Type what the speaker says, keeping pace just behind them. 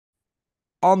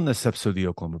On this episode of the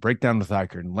Oklahoma Breakdown with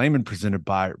Iker and Lehman, presented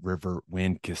by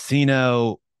Riverwind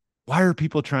Casino. Why are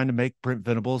people trying to make Brent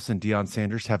Venables and Deion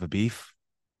Sanders have a beef?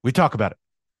 We talk about it.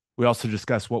 We also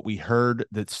discuss what we heard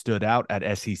that stood out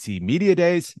at SEC Media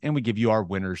Days, and we give you our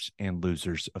winners and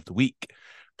losers of the week.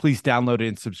 Please download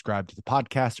and subscribe to the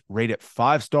podcast, rate it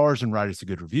 5 stars, and write us a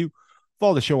good review.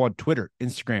 Follow the show on Twitter,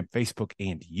 Instagram, Facebook,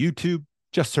 and YouTube.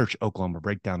 Just search Oklahoma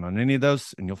Breakdown on any of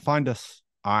those, and you'll find us.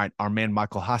 All right, our man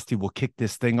Michael Hosty will kick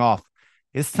this thing off.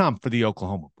 It's time for the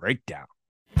Oklahoma Breakdown.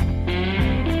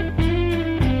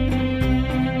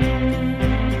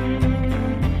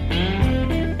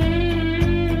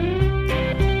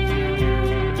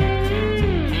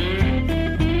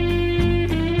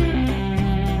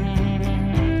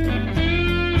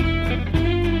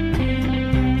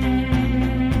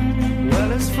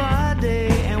 Well, it's Friday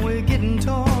and we're getting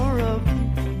tore up.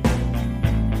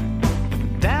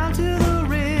 Down to the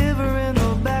river in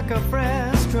the back of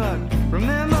Fred's truck.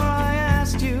 Remember I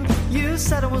asked you, you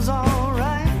said it was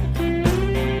alright.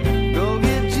 Go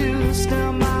get juice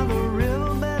down by the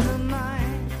riverbed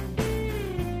tonight.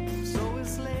 So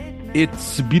it's late now.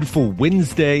 It's a beautiful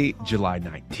Wednesday, July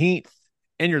 19th,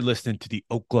 and you're listening to the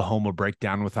Oklahoma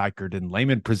Breakdown with Eichert and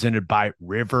Lehman, presented by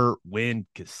Riverwind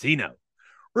Casino.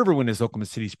 Riverwind is Oklahoma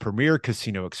City's premier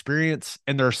casino experience,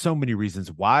 and there are so many reasons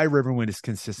why Riverwind is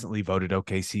consistently voted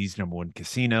OKC's #1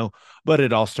 casino, but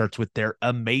it all starts with their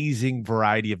amazing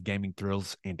variety of gaming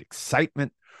thrills and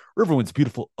excitement. Riverwind's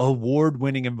beautiful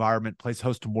award-winning environment plays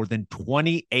host to more than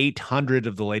 2,800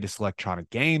 of the latest electronic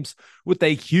games with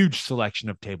a huge selection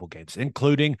of table games,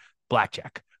 including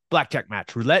blackjack, blackjack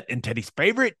match, roulette, and Teddy's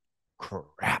favorite,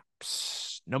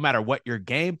 craps. No matter what your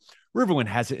game, Riverwind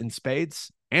has it in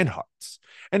spades and hearts.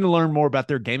 And to learn more about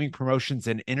their gaming promotions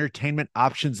and entertainment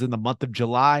options in the month of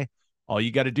July, all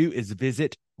you got to do is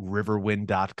visit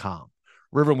riverwind.com.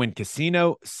 Riverwind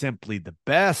Casino, simply the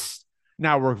best.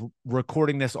 Now we're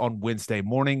recording this on Wednesday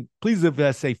morning. Please leave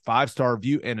us a 5-star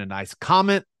review and a nice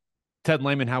comment. Ted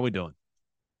Lehman, how we doing?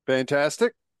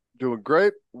 Fantastic. Doing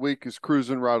great. Week is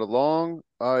cruising right along.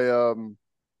 I don't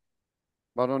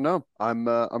know.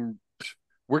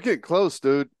 We're getting close,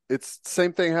 dude. It's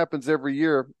same thing happens every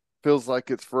year. Feels like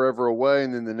it's forever away,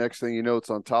 and then the next thing you know, it's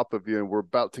on top of you, and we're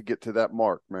about to get to that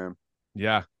mark, man.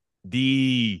 Yeah.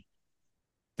 The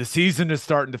season is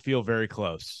starting to feel very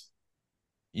close.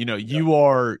 You know,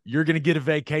 you're going to get a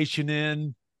vacation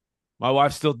in. My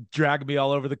wife's still dragging me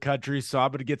all over the country, so I'm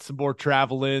going to get some more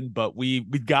travel in, but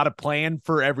we've got a plan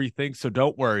for everything, so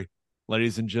don't worry,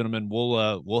 ladies and gentlemen.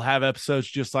 We'll have episodes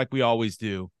just like we always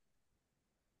do.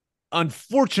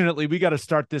 Unfortunately, we got to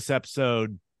start this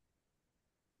episode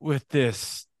with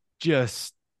this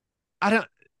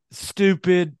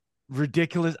stupid,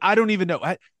 ridiculous. I don't even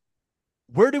know.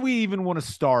 Where do we even want to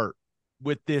start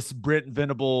with this Brent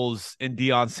Venables and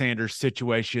Deion Sanders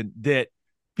situation that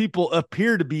people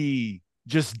appear to be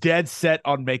just dead set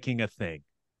on making a thing?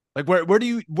 Like, where do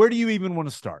you even want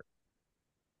to start?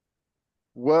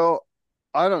 Well,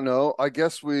 I don't know. I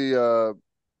guess we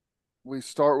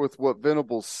start with what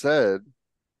Venables said.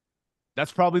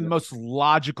 That's probably the most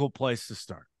logical place to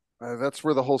start. That's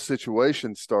where the whole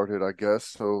situation started, I guess.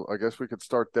 So I guess we could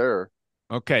start there.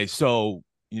 Okay, so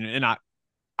and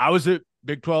I was at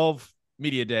Big 12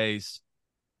 Media Days.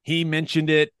 He mentioned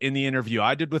it in the interview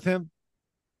I did with him.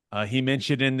 He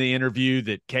mentioned in the interview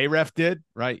that KREF did,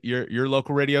 right? Your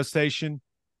local radio station.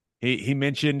 He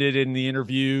mentioned it in the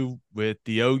interview with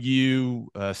the OU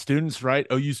students, right?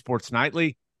 OU Sports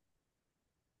Nightly.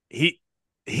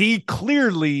 He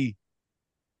clearly,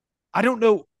 I don't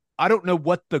know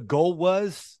what the goal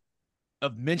was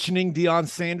of mentioning Deion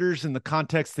Sanders in the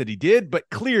context that he did, but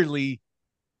clearly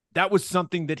that was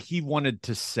something that he wanted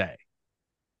to say,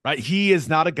 right? He is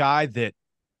not a guy that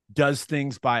does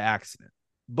things by accident.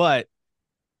 But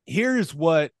here's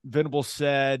what Venables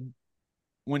said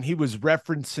when he was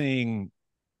referencing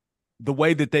the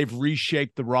way that they've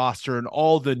reshaped the roster and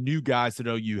all the new guys that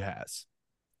OU has.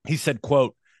 He said,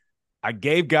 quote, "I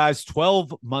gave guys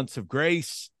 12 months of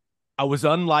grace. I was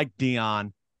unlike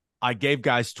Deion. I gave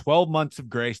guys 12 months of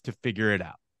grace to figure it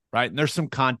out." Right. And there's some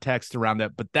context around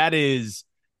that, but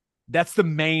that's the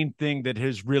main thing that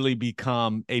has really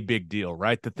become a big deal,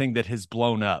 right? The thing that has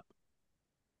blown up.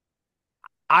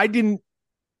 I didn't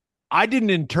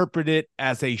interpret it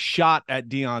as a shot at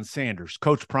Deion Sanders,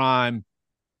 Coach Prime,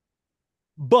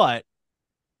 but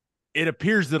it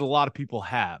appears that a lot of people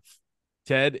have,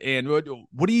 Ted. And what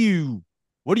do you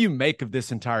make of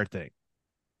this entire thing?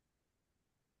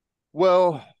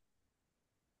 Well,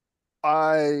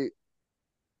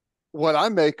 what I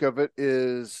make of it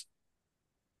is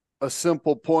a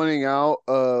simple pointing out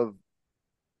of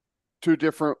two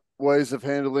different ways of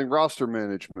handling roster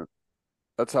management.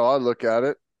 That's how I look at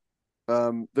it.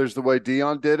 There's the way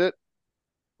Deion did it,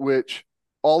 which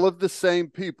all of the same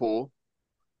people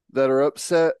that are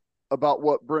upset about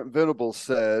what Brent Venables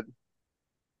said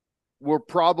were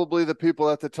probably the people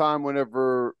at the time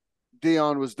whenever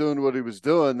Deion was doing what he was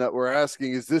doing that were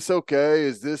asking, is this okay?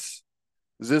 Is this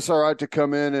all right to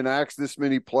come in and ask this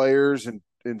many players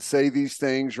and say these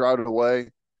things right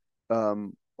away? My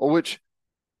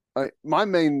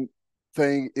main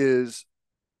thing is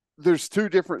there's two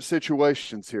different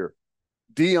situations here.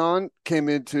 Deion came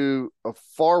into a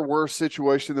far worse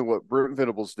situation than what Brent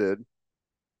Venables did.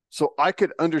 So I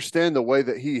could understand the way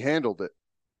that he handled it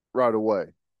right away.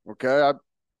 Okay.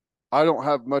 I don't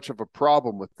have much of a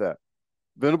problem with that.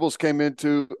 Venables came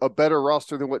into a better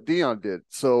roster than what Deion did.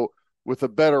 So with a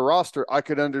better roster, I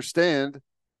could understand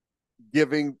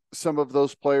giving some of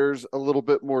those players a little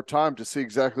bit more time to see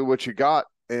exactly what you got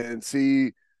and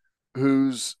see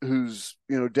who's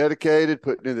dedicated,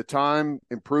 putting in the time,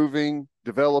 improving,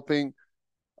 developing.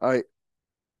 I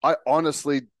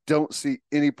honestly don't see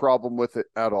any problem with it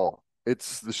at all.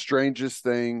 It's the strangest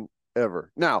thing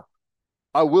ever. Now,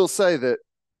 I will say that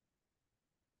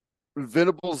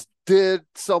Venables did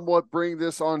somewhat bring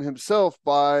this on himself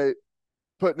by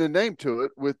putting a name to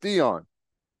it with Deion.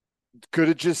 Could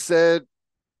have just said,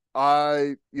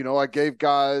 I gave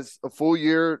guys a full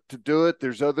year to do it.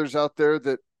 There's others out there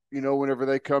that, whenever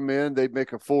they come in, they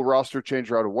make a full roster change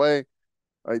right away.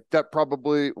 That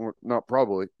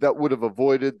would have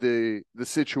avoided the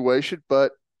situation,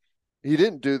 but he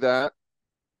didn't do that.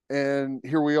 And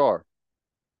here we are.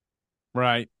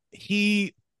 Right.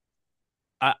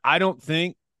 I don't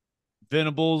think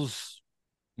Venables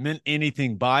meant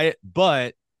anything by it,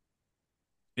 but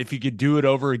if he could do it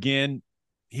over again,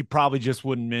 he probably just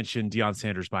wouldn't mention Deion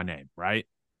Sanders by name, right?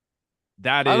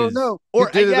 I don't know. He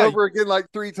did it over again like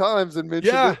 3 times and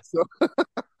mentioned it. So.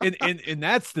 and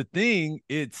that's the thing.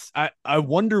 I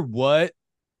wonder what,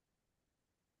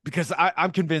 because I'm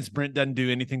convinced Brent doesn't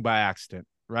do anything by accident,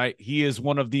 right? He is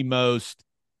one of the most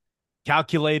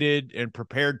calculated and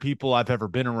prepared people I've ever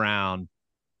been around.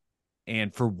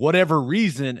 And for whatever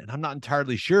reason, and I'm not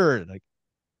entirely sure, like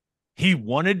he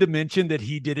wanted to mention that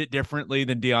he did it differently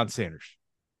than Deion Sanders,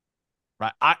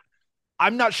 right?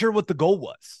 I'm not sure what the goal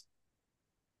was.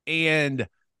 And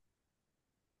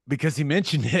because he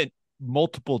mentioned it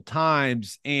multiple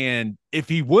times, and if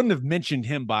he wouldn't have mentioned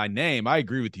him by name, I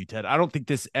agree with you, Ted. I don't think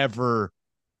this ever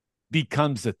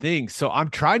becomes a thing. So I'm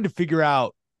trying to figure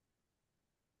out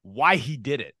why he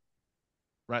did it,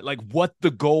 right? Like what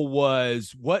the goal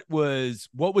was, what was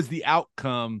the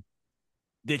outcome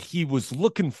that he was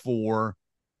looking for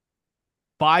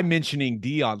by mentioning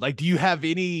Deion. Like, do you have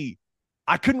any?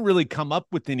 I couldn't really come up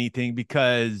with anything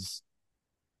because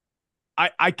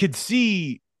I could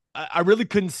see, I really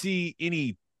couldn't see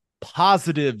any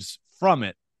positives from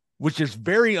it, which is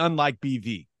very unlike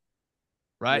BV,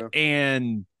 right? Yeah.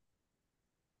 And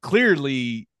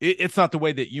clearly it's not the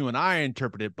way that you and I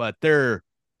interpret it, but there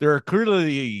are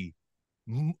clearly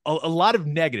a lot of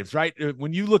negatives, right?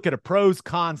 When you look at a pros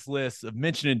cons list of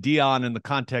mentioning Deion in the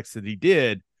context that he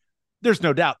did, there's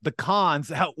no doubt the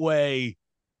cons outweigh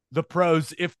the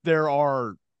pros if there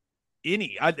are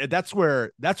any. That's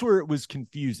where it was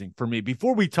confusing for me.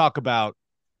 Before we talk about,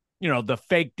 the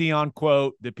fake Deion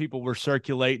quote that people were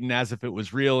circulating as if it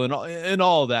was real and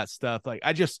all of that stuff, like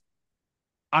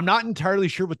I'm not entirely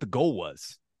sure what the goal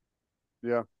was.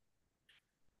 Yeah.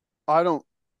 I don't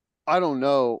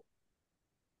know.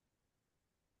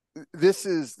 This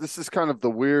is kind of the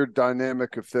weird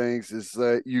dynamic of things, is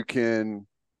that you can,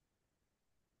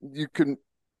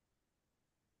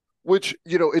 which,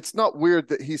 it's not weird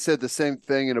that he said the same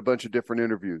thing in a bunch of different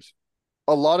interviews.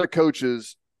 A lot of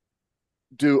coaches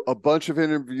do a bunch of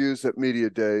interviews at media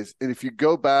days. And if you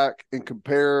go back and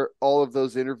compare all of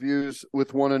those interviews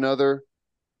with one another,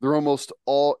 they're almost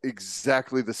all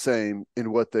exactly the same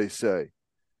in what they say.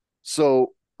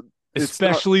 So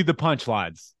especially the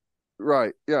punchlines.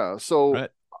 Right. Yeah. So right.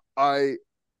 I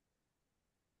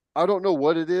don't know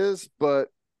what it is, but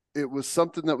it was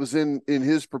something that was in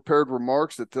his prepared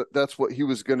remarks that's what he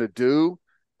was going to do.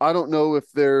 I don't know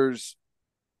if there's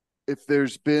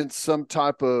been some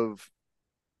type of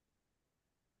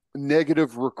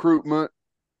negative recruitment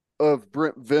of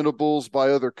Brent Venables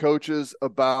by other coaches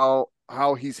about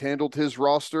how he's handled his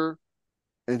roster,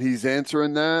 and he's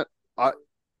answering that.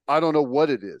 I don't know what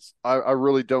it is. I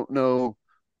really don't know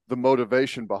the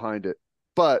motivation behind it,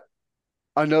 but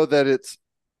I know that it's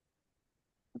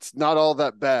not all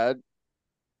that bad.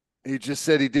 He just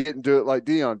said he didn't do it like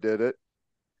Deion did it.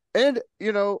 And,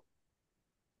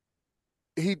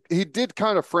 he did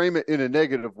kind of frame it in a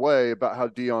negative way about how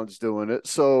Deion's doing it.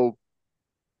 So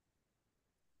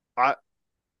I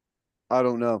I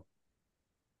don't know.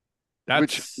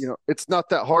 Which, That's it's not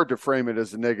that hard to frame it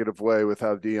as a negative way with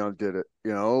how Deion did it.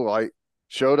 Like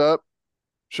showed up,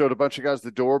 showed a bunch of guys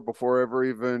the door before ever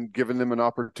even giving them an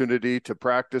opportunity to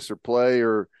practice or play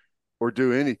or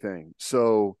do anything.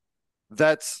 So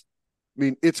it's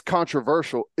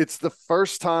controversial. It's the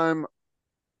first time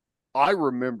I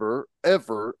remember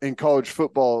ever in college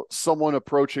football someone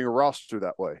approaching a roster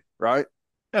that way, right?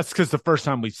 because the first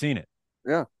time we've seen it,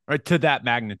 Yeah, right, to that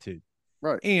magnitude.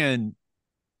 right. And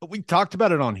we talked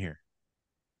about it on here,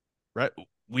 right?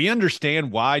 We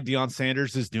understand why Deion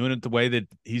Sanders is doing it the way that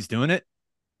he's doing it.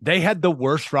 They had the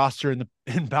worst roster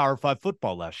in Power 5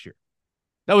 football last year.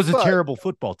 That was a But terrible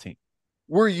football team.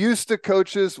 we're used to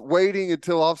coaches waiting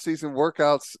until off-season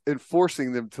workouts and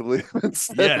forcing them to leave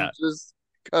instead of just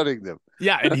cutting them.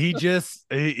 Yeah, and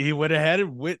he went ahead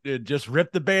and just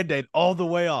ripped the Band-Aid all the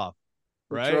way off,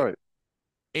 That's right? right.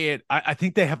 And I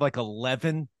think they have like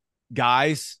 11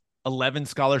 guys, 11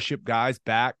 scholarship guys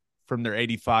back from their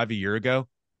 85 a year ago.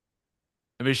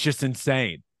 I mean, it's just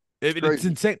insane. It's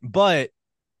insane. But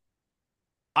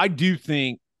I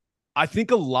think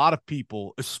a lot of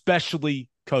people, especially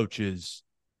coaches,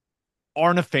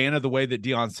 aren't a fan of the way that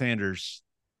Deion Sanders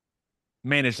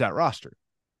managed that roster,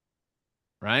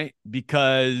 right?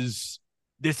 Because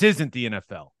this isn't the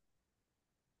NFL,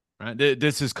 right?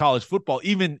 This is college football,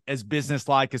 even as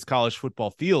business-like as college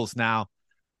football feels now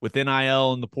with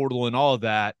NIL and the portal and all of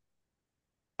that.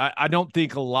 I don't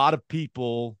think a lot of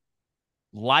people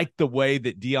like the way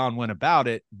that Deion went about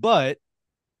it, but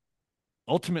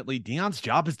ultimately Deion's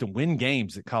job is to win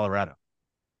games at Colorado,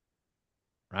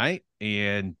 right?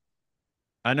 And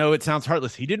I know it sounds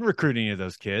heartless. He didn't recruit any of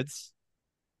those kids,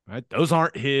 right? Those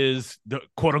aren't his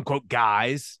quote unquote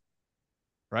guys,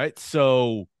 right?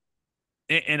 So,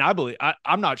 and I believe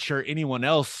I'm not sure anyone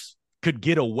else could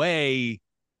get away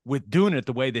with doing it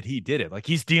the way that he did it. Like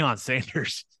he's Deion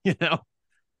Sanders,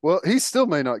 Well, he still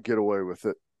may not get away with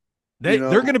it. They're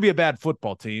going to be a bad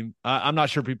football team. I'm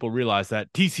not sure people realize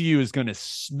that. TCU is going to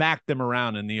smack them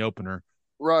around in the opener.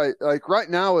 Right. Like right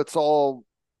now, it's all,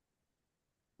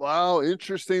 wow,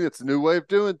 interesting. It's a new way of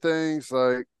doing things.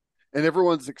 Like, and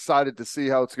everyone's excited to see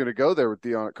how it's going to go there with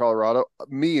Deion at Colorado,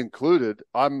 me included.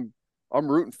 I'm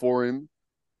rooting for him.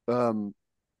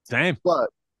 Same. But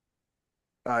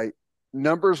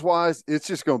numbers wise, it's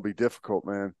just going to be difficult,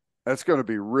 man. That's going to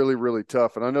be really, really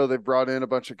tough. And I know they've brought in a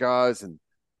bunch of guys, and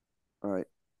all right,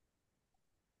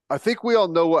 I think we all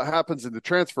know what happens in the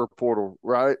transfer portal,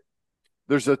 right?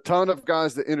 There's a ton of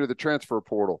guys that enter the transfer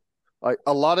portal. Like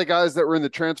a lot of guys that were in the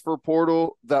transfer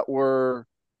portal that were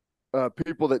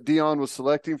people that Deion was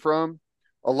selecting from.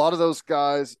 A lot of those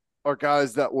guys are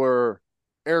guys that were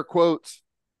air quotes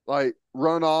like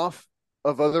run off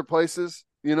of other places,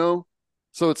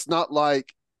 So it's not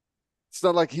like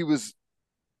he was.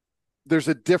 There's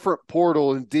a different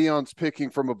portal and Deion's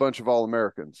picking from a bunch of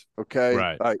All-Americans. Okay.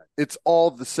 Right. Like it's all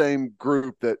the same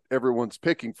group that everyone's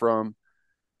picking from.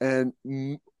 And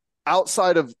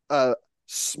outside of a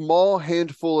small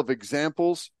handful of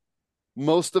examples,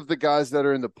 most of the guys that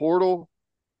are in the portal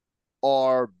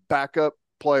are backup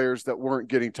players that weren't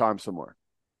getting time somewhere.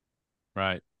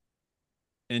 Right.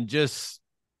 And just,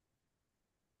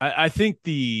 I think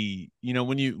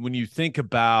when you think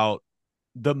about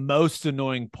the most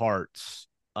annoying parts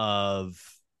of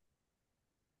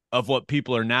what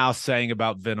people are now saying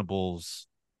about Venables,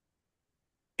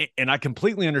 and I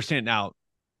completely understand now,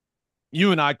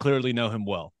 you and I clearly know him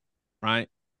well, right?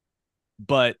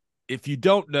 But if you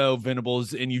don't know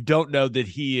Venables and you don't know that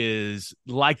he is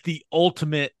like the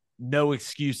ultimate no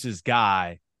excuses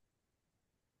guy,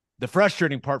 the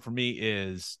frustrating part for me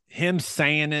is him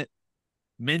saying it,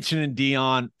 mentioning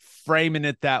Deion, framing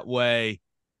it that way.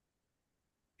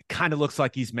 Kind of looks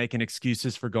like he's making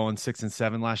excuses for going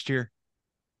 6-7 last year.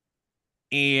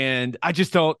 And I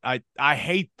just don't, I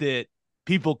hate that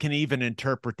people can even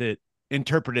interpret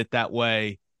it that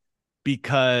way,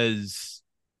 because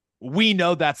we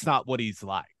know that's not what he's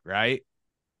like, right?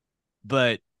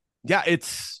 But yeah,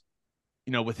 it's,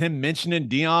 with him mentioning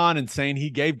Deion and saying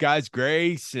he gave guys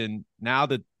grace, and now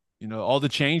that, all the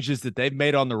changes that they've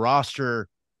made on the roster,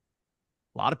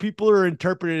 a lot of people are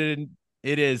interpreting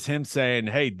it is him saying,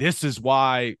 hey, this is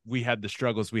why we had the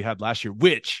struggles we had last year,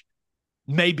 which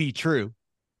may be true,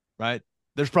 right?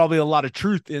 There's probably a lot of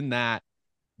truth in that.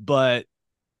 But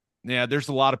yeah, there's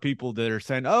a lot of people that are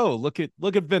saying, oh, look at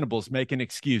Venables making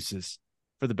excuses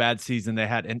for the bad season they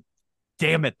had. And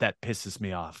damn it, that pisses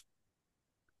me off.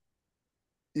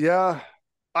 Yeah.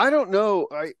 I don't know.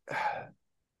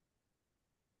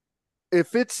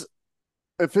 if it's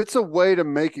a way to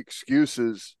make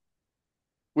excuses,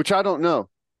 which I don't know,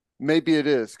 maybe it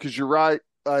is because you're right.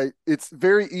 It's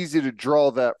very easy to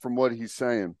draw that from what he's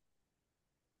saying.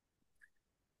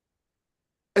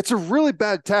 It's a really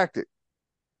bad tactic.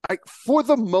 For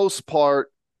the most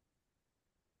part,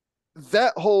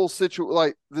 that whole situation,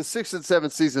 like the 6 and 7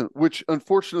 season, which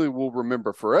unfortunately we'll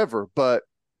remember forever, but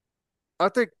I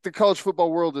think the college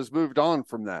football world has moved on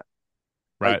from that.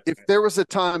 Right. If there was a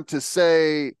time to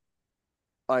say,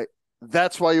 like,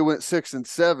 that's why you went 6 and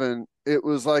 7, it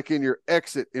was like in your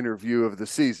exit interview of the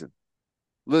season.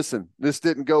 Listen, this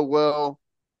didn't go well.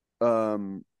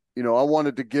 I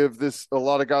wanted to give a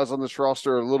lot of guys on this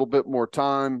roster a little bit more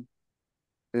time.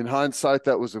 In hindsight,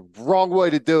 that was a wrong way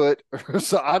to do it.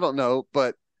 So I don't know,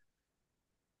 but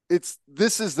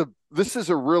this is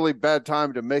a really bad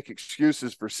time to make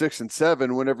excuses for 6 and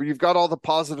 7 whenever you've got all the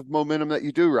positive momentum that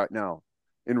you do right now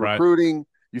in recruiting.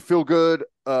 You feel good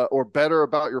or better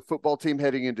about your football team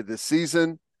heading into this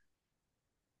season.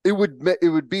 It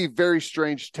would be very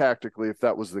strange tactically if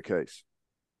that was the case.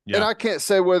 Yeah. And I can't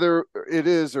say whether it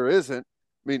is or isn't.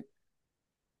 I mean,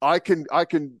 I can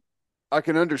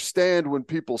understand when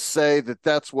people say that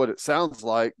that's what it sounds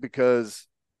like because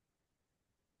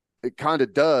it kind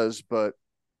of does, but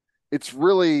it's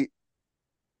really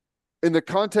in the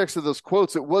context of those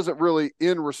quotes, it wasn't really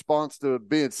in response to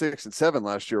being 6 and 7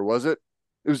 last year, was it?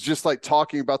 It was just like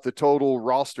talking about the total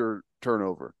roster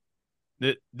turnover.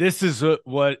 This is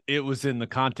what it was in the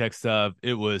context of.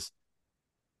 It was,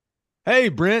 hey,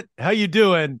 Brent, how you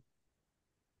doing?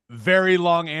 Very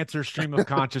long answer stream of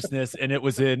consciousness, and it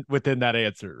was within that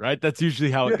answer, right? That's usually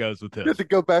how it goes with him. You have to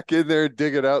go back in there and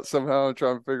dig it out somehow and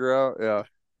try and figure out. Yeah.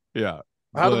 Yeah.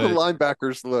 How do the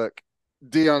linebackers look?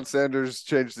 Deion Sanders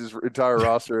changed his entire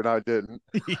roster and I didn't.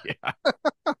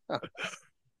 Yeah.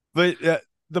 But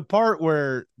the part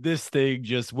where this thing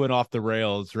just went off the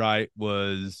rails, right,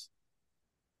 was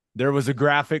there was a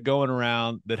graphic going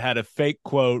around that had a fake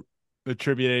quote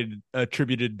attributed to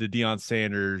Deion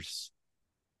Sanders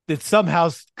that somehow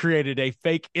created a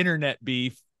fake internet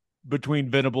beef between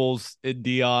Venables and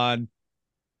Deion.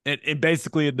 And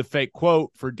basically in the fake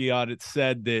quote for Deion, it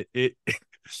said that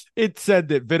it said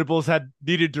that Venables had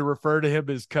needed to refer to him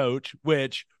as coach,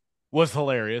 which was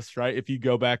hilarious, right? If you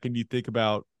go back and you think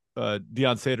about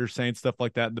Deion Sanders saying stuff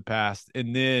like that in the past.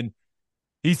 And then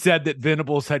he said that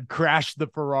Venables had crashed the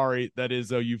Ferrari that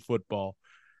is OU football.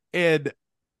 And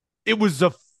it was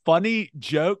a funny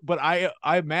joke, but I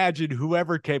imagine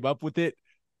whoever came up with it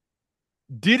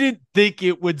didn't think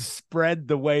it would spread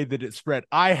the way that it spread.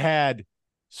 I had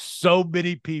so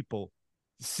many people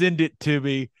send it to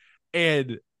me,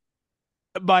 and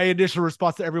my initial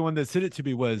response to everyone that sent it to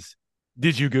me was,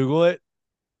 did you Google it?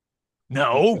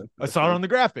 No, I saw it on the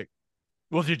graphic.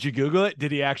 Well, did you Google it?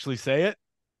 Did he actually say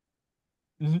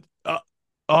it?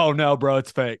 Oh no, bro,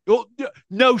 it's fake. Well,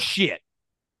 no shit.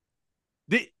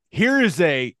 Here's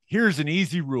an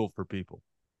easy rule for people.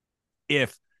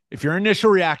 If your initial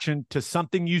reaction to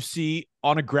something you see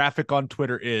on a graphic on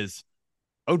Twitter is,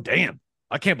 oh damn,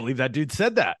 I can't believe that dude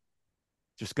said that,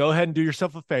 just go ahead and do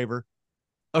yourself a favor.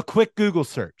 A quick Google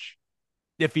search.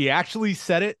 If he actually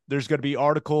said it, there's going to be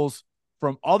articles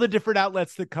from all the different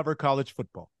outlets that cover college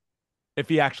football. If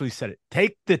he actually said it,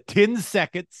 take the 10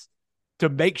 seconds to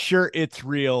make sure it's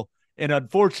real. And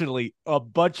unfortunately, a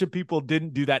bunch of people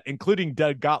didn't do that, including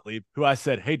Doug Gottlieb, who I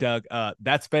said, hey, Doug,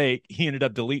 that's fake. He ended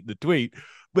up deleting the tweet.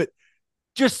 But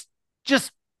just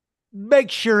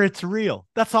make sure it's real.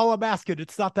 That's all I'm asking.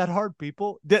 It's not that hard,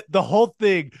 people. The whole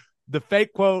thing, the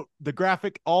fake quote, the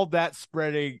graphic, all that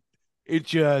spreading,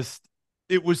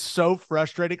 it was so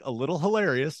frustrating, a little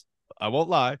hilarious, I won't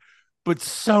lie, but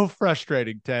so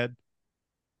frustrating, Ted.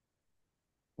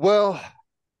 Well,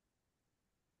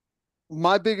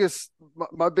 my biggest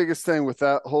thing with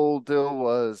that whole deal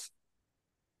was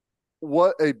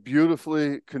what a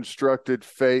beautifully constructed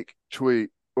fake tweet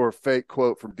or fake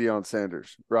quote from Deion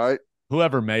Sanders, right?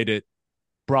 Whoever made it,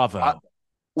 bravo.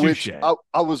 Which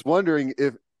I was wondering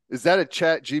is that a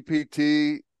Chat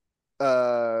GPT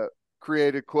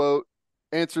created quote?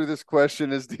 Answer this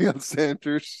question as Deion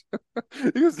Sanders.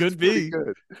 Could be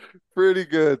pretty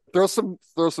good. Throw some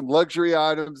luxury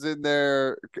items in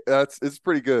there. It's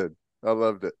pretty good. I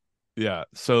loved it. Yeah.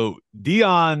 So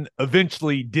Deion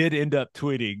eventually did end up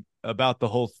tweeting about the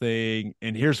whole thing,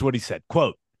 and here's what he said: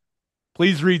 "Quote,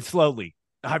 please read slowly.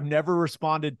 I've never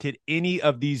responded to any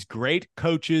of these great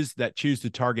coaches that choose to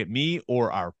target me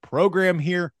or our program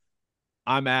here.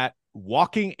 I'm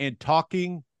walking and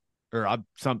talking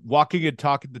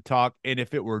the talk. And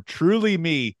if it were truly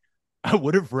me, I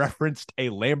would have referenced a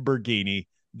Lamborghini.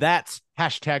 That's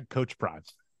hashtag Coach Prime."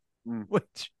 Mm.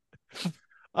 which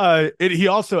he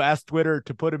also asked Twitter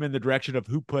to put him in the direction of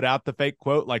who put out the fake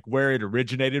quote, like where it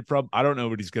originated from. I don't know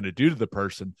what he's going to do to the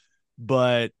person,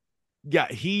 but yeah,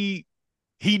 he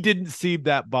didn't seem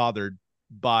that bothered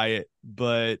by it.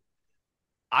 But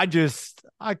I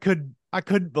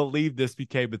couldn't believe this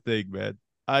became a thing, man.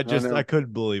 I I know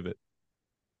couldn't believe it.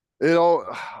 it all.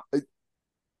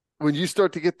 When you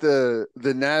start to get the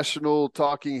national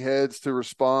talking heads to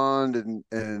respond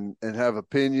and have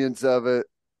opinions of it,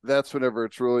 that's whenever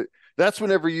it's really that's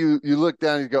whenever you look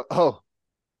down and you go, oh,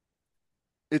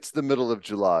 it's the middle of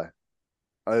July.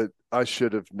 I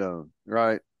should have known,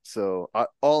 right? So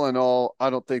all in all,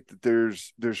 I don't think that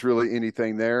there's really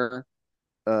anything there.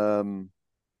 Um,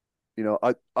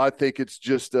 I think it's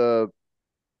just a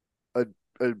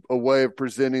a way of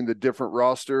presenting the different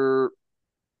roster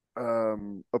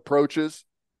approaches.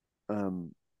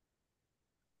 Um,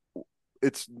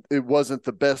 it wasn't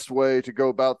the best way to go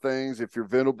about things. If you're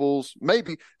Venables,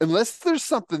 maybe unless there's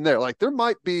something there, like there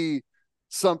might be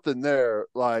something there,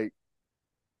 like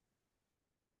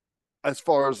as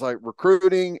far as like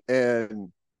recruiting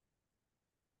and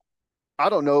I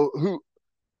don't know who.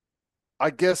 I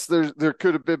guess there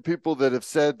could have been people that have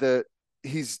said that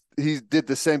he did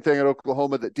the same thing at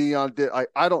Oklahoma that Deion did.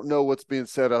 I don't know what's being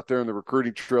said out there in the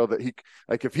recruiting trail that he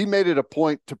like if he made it a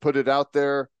point to put it out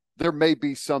there, there may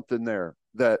be something there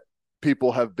that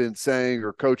people have been saying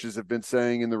or coaches have been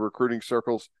saying in the recruiting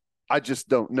circles. I just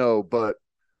don't know, but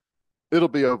it'll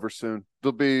be over soon.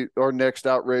 There'll be our next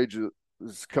outrage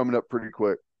is coming up pretty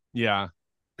quick. Yeah,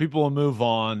 people will move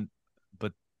on,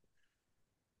 but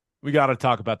we got to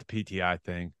talk about the PTI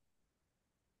thing.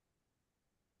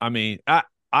 I mean, I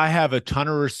have a ton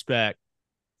of respect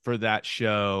for that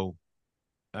show.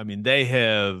 I mean, they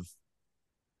have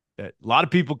a lot of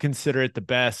people consider it the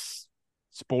best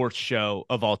sports show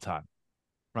of all time,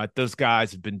 right? Those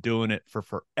guys have been doing it for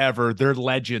forever. They're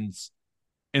legends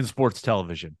in sports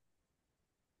television.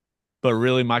 But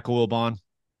really, Michael Wilbon,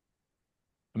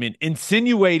 I mean,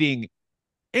 insinuating,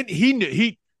 and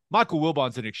Michael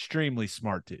Wilbon's an extremely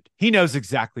smart dude. He knows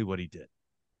exactly what he did.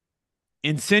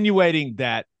 Insinuating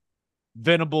that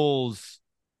Venables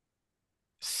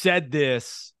said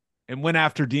this and went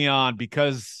after Deion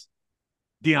because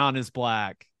Deion is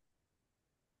black.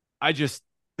 I just,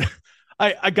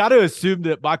 I got to assume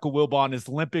that Michael Wilbon is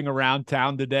limping around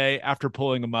town today after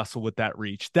pulling a muscle with that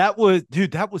reach. That was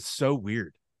so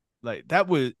weird. Like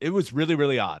it was really,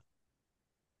 really odd.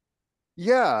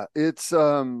 Yeah, it's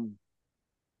and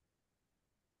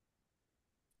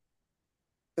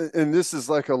this is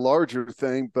like a larger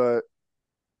thing, but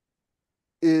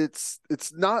it's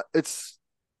not it's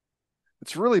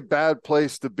a really bad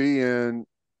place to be in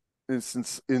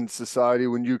society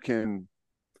when you can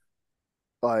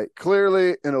like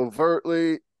clearly and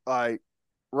overtly like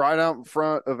right out in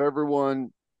front of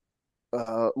everyone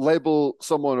label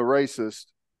someone a racist,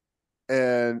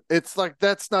 and it's like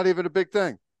that's not even a big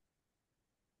thing.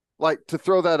 Like to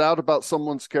throw that out about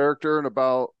someone's character and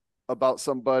about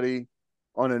somebody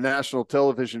on a national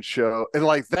television show, and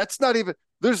like that's not even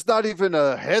there's not even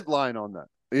a headline on that.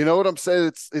 You know what I'm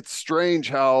saying? It's strange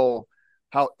how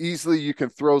easily you can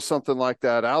throw something like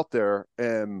that out there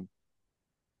and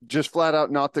just flat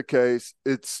out not the case.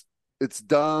 It's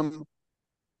dumb.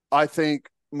 I think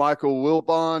Michael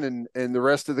Wilbon and the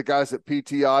rest of the guys at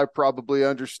PTI probably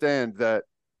understand that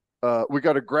we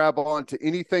got to grab on to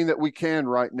anything that we can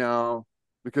right now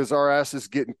because our ass is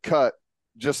getting cut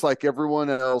just like everyone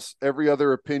else, every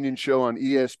other opinion show on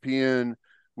ESPN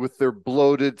with their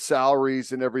bloated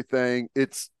salaries and everything.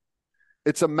 It's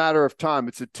a matter of time.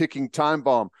 It's a ticking time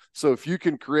bomb. So if you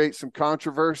can create some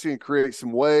controversy and create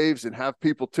some waves and have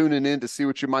people tuning in to see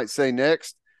what you might say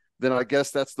next, then I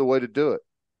guess that's the way to do it.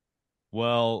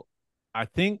 Well, I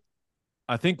think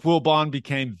Wilbon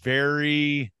became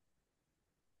very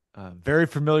very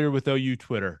familiar with OU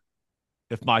Twitter,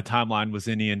 if my timeline was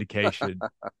any indication.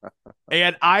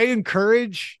 And I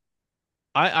encourage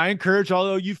all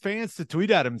OU fans to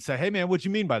tweet at him and say, "Hey, man, what do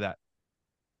you mean by that?"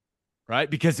 Right?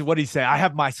 Because what did he say? I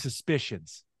have my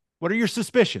suspicions. What are your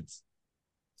suspicions?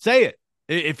 Say it.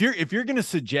 If you're going to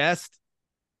suggest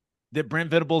that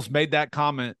Brent Venables made that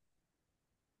comment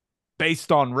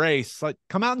based on race, like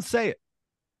come out and say it.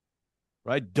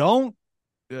 Right? Don't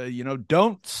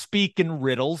speak in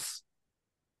riddles.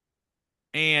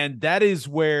 And that is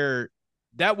where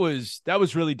that was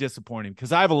really disappointing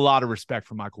because I have a lot of respect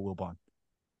for Michael Wilbon.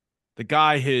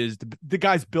 The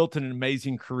guy's built an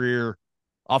amazing career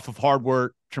off of hard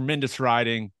work, tremendous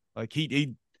writing. Like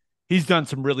he's done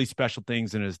some really special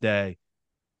things in his day.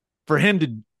 For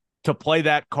him to play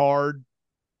that card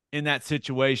in that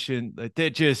situation,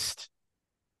 that just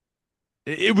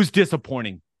it was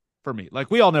disappointing for me. Like,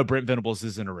 we all know Brent Venables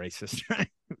isn't a racist, right?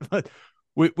 But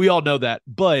we all know that.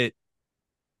 But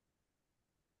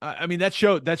I mean, that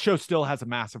show still has a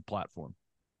massive platform.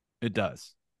 It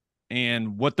does.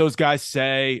 And what those guys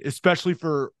say, especially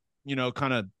for,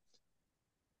 kind of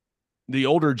the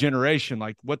older generation,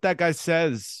 like what that guy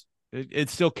says, it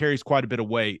still carries quite a bit of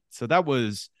weight. So it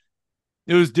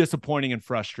was disappointing and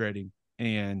frustrating.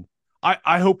 And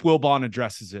I hope Wilbon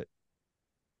addresses it,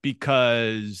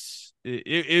 because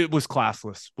it was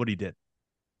classless what he did.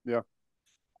 Yeah.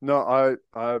 No,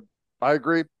 I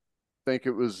agree. Think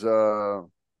it was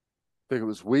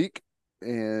weak,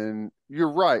 and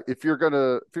you're right. If you're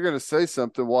gonna say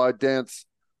something, why dance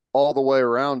all the way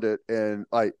around it? And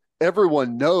like,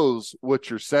 everyone knows what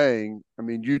you're saying. I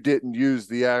mean, you didn't use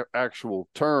the actual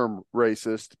term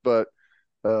racist, but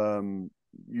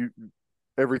you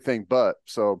everything but.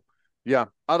 So yeah,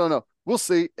 I don't know. We'll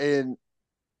see. And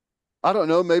I don't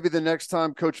know, maybe the next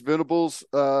time Coach Venables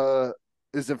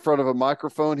is in front of a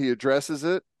microphone, he addresses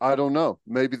it. I don't know.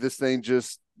 Maybe this thing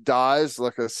just dies.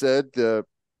 Like I said, the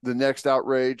next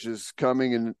outrage is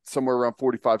coming in somewhere around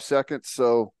 45 seconds.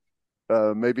 So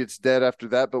maybe it's dead after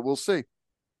that, but we'll see.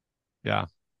 Yeah,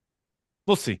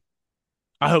 we'll see.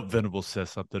 I hope Venables says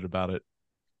something about it.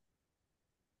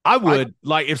 I would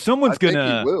like, if someone's I think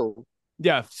he will.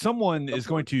 Yeah, if someone is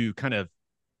going to kind of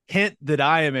hint that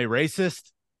I am a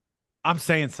racist, I'm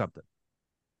saying something.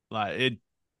 Like,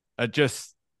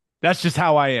 that's just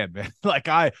how I am, man. Like,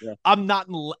 I am not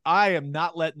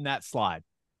letting that slide.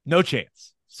 No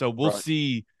chance. So we'll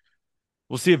see.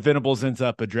 We'll see if Venables ends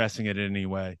up addressing it in any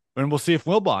way, and we'll see if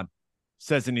Wilbon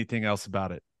says anything else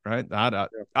about it. Right? I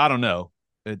don't know.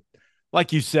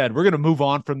 Like you said, we're going to move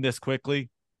on from this quickly,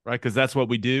 right? Because that's what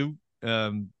we do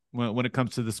when it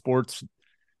comes to the sports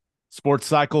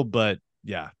cycle. But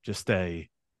yeah, just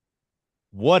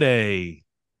what a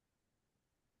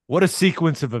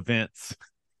sequence of events.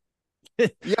 Yeah,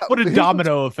 what a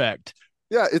domino effect.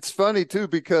 Yeah, it's funny too,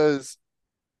 because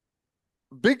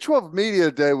Big 12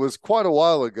 Media Day was quite a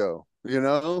while ago,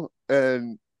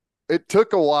 and it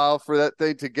took a while for that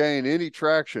thing to gain any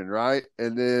traction, right?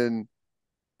 And then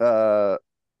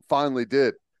finally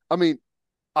did. I mean,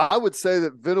 I would say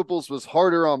that Venables was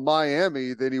harder on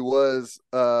Miami than he was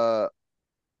on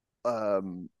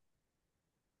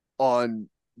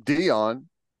Deion.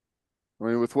 I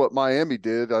mean, with what Miami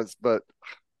did,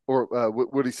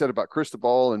 what he said about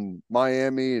Cristobal and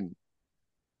Miami, and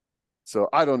so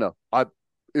I don't know.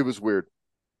 It was weird.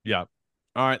 Yeah.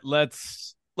 All right,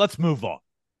 let's move on.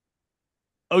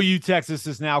 OU Texas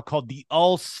is now called the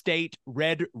All-State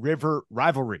Red River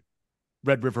Rivalry.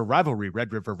 Red River Rivalry,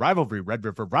 Red River Rivalry, Red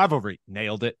River Rivalry.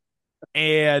 Nailed it.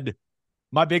 And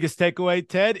my biggest takeaway,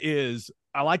 Ted, is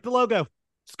I like the logo.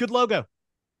 It's a good logo.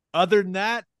 Other than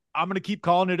that, I'm going to keep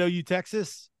calling it OU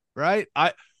Texas, right?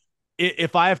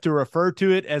 If I have to refer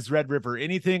to it as Red River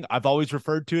anything, I've always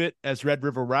referred to it as Red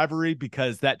River Rivalry,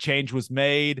 because that change was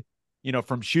made,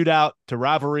 from shootout to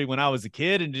rivalry when I was a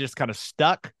kid, and it just kind of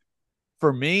stuck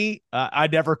for me. I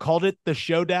never called it the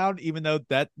Showdown, even though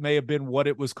that may have been what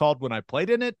it was called when I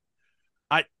played in it.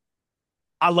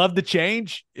 I love the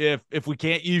change. If we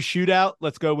can't use shootout,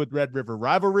 let's go with Red River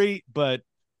Rivalry, but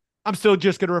I'm still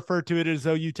just going to refer to it as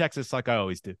OU Texas, like I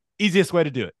always do. Easiest way to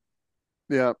do it.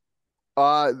 Yeah.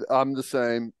 I'm the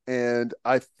same. And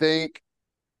I think,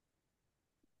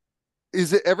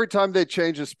 is it every time they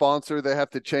change a sponsor, they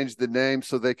have to change the name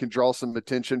so they can draw some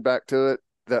attention back to it,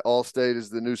 that Allstate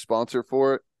is the new sponsor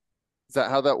for it? Is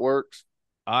that how that works?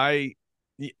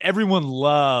 Everyone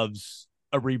loves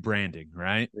a rebranding,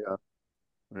 right? Yeah.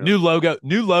 New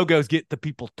logos get the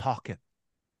people talking.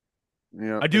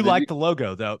 Yeah. I do like the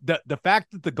logo, though. The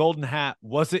fact that the golden hat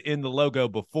wasn't in the logo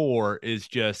before is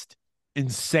just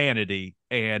insanity,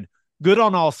 and good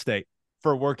on Allstate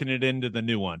for working it into the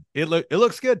new one. It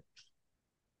looks good.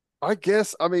 I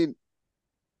guess, I mean,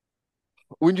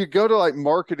 when you go to like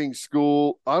marketing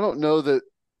school, I don't know that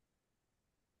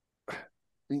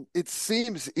it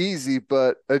seems easy,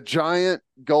 but a giant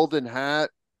golden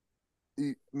hat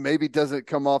maybe doesn't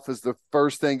come off as the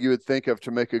first thing you would think of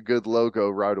to make a good logo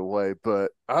right away.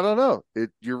 But I don't know.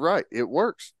 You're right. It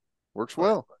works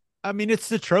well. I mean, it's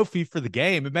the trophy for the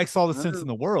game. It makes all the sense in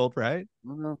the world, right?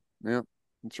 Yeah,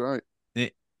 that's right.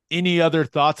 Any other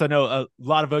thoughts? I know a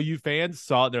lot of OU fans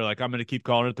saw it. They're like, I'm going to keep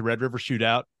calling it the Red River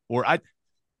Shootout. Or I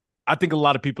think a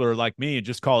lot of people are like me and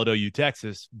just call it OU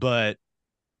Texas. But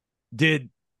did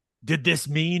this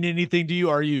mean anything to you?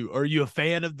 Are you a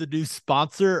fan of the new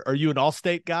sponsor? Are you an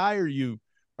Allstate guy? Are you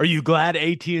glad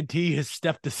AT&T has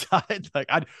stepped aside?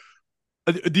 Like,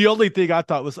 the only thing I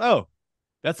thought was, oh,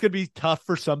 That's going to be tough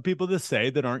for some people to say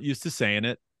that aren't used to saying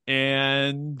it.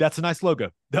 And that's a nice logo.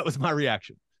 That was my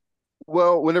reaction.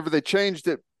 Well, whenever they changed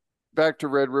it back to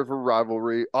Red River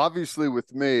Rivalry, obviously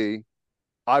with me,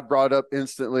 I brought up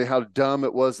instantly how dumb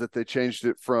it was that they changed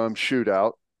it from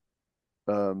shootout.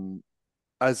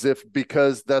 As if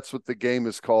because that's what the game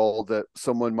is called, that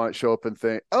someone might show up and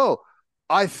think, oh,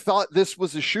 I thought this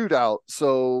was a shootout,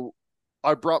 so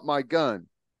I brought my gun.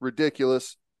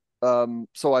 Ridiculous.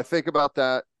 So I think about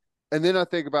that. And then I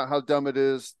think about how dumb it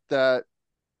is that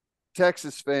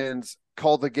Texas fans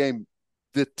call the game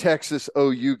the Texas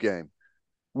OU game,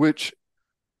 which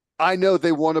I know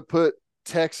they want to put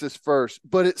Texas first,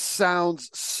 but it sounds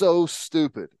so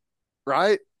stupid,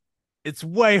 right? It's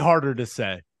way harder to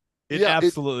say. It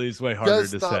absolutely is way harder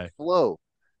does to not say. flow.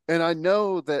 And I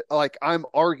know that like I'm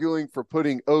arguing for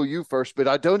putting OU first, but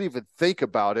I don't even think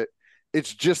about it.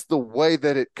 It's just the way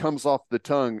that it comes off the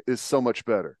tongue is so much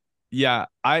better. Yeah,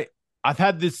 I've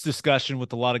had this discussion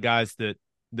with a lot of guys that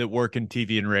work in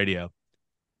TV and radio.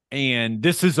 And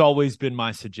this has always been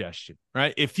my suggestion,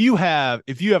 right? If you have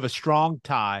a strong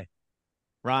tie,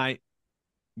 right?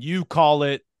 You call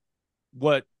it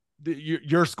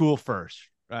your school first,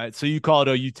 right? So you call it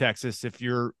OU Texas if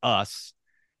you're us.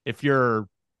 If you're,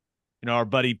 our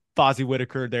buddy Fozzie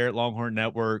Whitaker there at Longhorn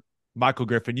Network, Michael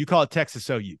Griffin, you call it Texas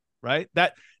OU, right?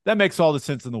 That makes all the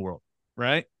sense in the world,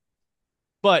 right?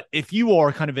 But if you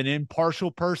are kind of an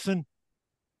impartial person,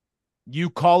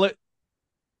 you call it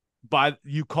the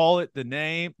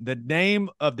name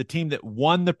of the team that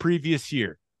won the previous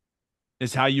year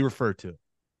is how you refer to it.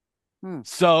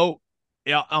 So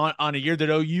on a year that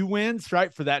OU wins,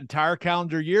 right, for that entire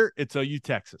calendar year, it's OU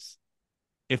Texas.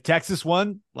 If Texas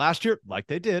won last year, like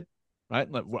they did, right?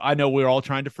 I know we're all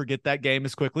trying to forget that game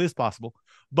as quickly as possible,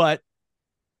 but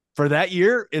for that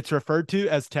year, it's referred to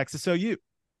as Texas OU.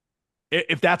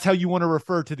 If that's how you want to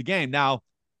refer to the game. Now,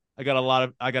 I got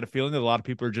a feeling that a lot of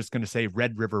people are just going to say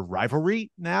Red River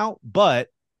Rivalry now, but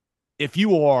if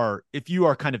you are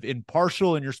kind of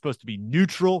impartial and you're supposed to be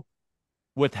neutral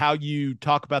with how you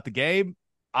talk about the game,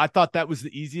 I thought that was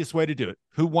the easiest way to do it.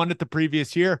 Who won it the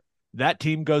previous year? That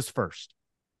team goes first.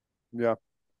 Yeah,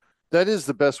 that is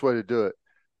the best way to do it.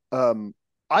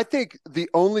 I think the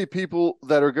only people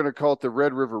that are going to call it the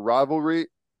Red River Rivalry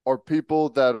are people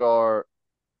that are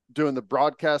doing the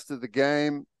broadcast of the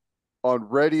game on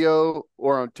radio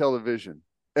or on television.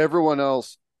 Everyone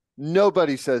else,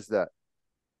 nobody says that.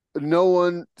 No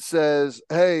one says,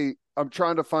 hey, I'm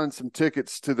trying to find some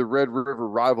tickets to the Red River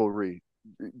Rivalry.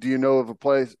 Do you know of a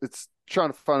place? It's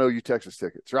trying to find OU Texas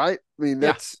tickets, right? I mean,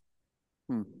 that's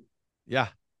yeah.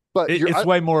 But it's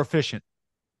way more efficient.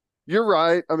 You're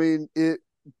right. I mean,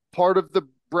 part of the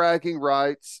bragging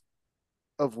rights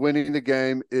of winning the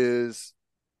game is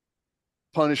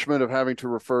punishment of having to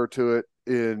refer to it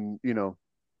in,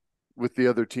 with the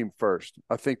other team first.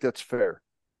 I think that's fair.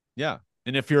 Yeah.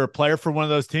 And if you're a player for one of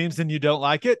those teams and you don't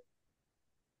like it,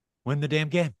 win the damn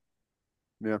game.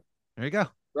 Yeah. There you go.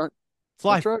 Right. It's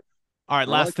life. That's right. All right.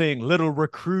 Last thing, little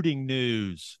recruiting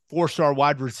news. 4-star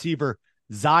wide receiver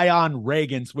Zion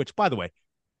Reagans, which, by the way,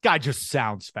 guy just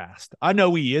sounds fast. I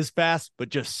know he is fast, but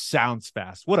just sounds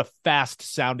fast. What a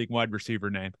fast-sounding wide receiver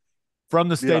name. From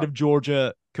the state of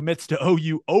Georgia, commits to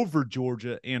OU over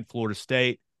Georgia and Florida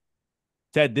State.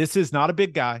 Said this is not a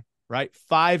big guy, right?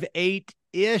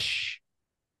 5'8"-ish,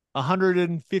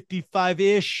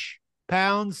 155-ish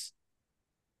pounds.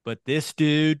 But this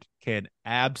dude can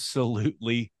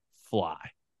absolutely fly.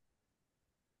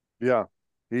 Yeah,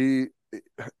 he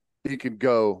can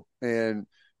go, and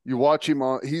you watch him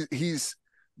on. He's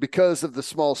because of the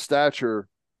small stature.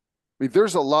 I mean,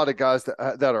 there's a lot of guys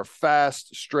that are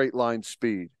fast, straight line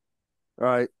speed,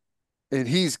 right? And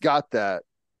he's got that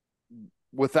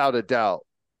without a doubt.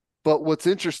 But what's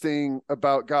interesting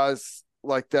about guys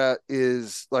like that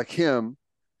is like him,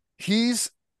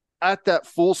 he's at that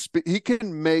full speed. He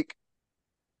can make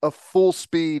a full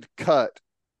speed cut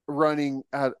running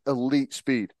at elite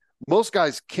speed. Most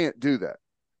guys can't do that.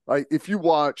 Like if you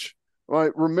watch,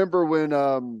 right, remember when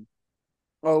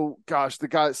the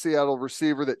guy at Seattle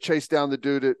receiver that chased down the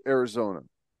dude at Arizona.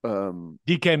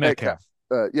 DK Metcalf.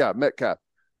 Metcalf.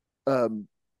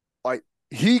 Like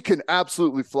he can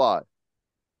absolutely fly.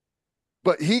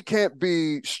 But he can't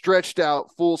be stretched out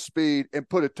full speed and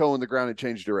put a toe in the ground and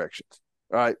change directions.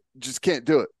 All right. Just can't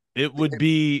do it. It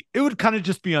would kind of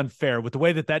just be unfair with the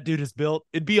way that dude is built.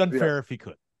 It'd be unfair if he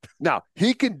could. Now,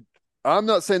 he can. I'm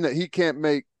not saying that he can't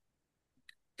make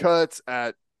cuts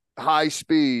at high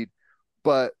speed,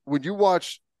 but when you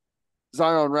watch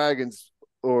Zion Reagans,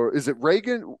 or is it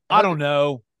Reagan? I don't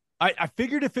know. I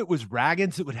figured if it was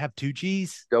Reagans, it would have two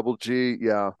G's. Double G,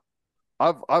 yeah.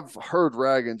 I've heard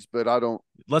Raggins, but I don't.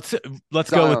 Let's go with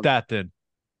Zion, that then.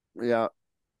 yeah,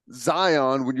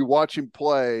 Zion. When you watch him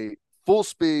play full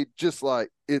speed, just like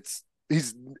he's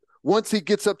once he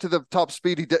gets up to the top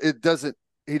speed, he doesn't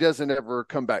ever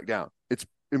come back down. It's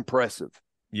impressive.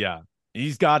 Yeah.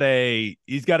 He's got a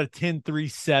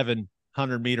 10.37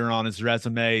 100-meter on his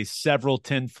resume, several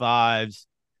 10.5s.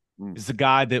 Mm. He's a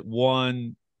guy that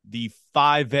won the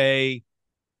 5A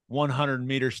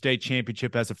 100-meter state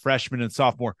championship as a freshman and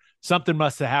sophomore. Something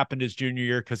must have happened his junior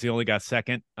year because he only got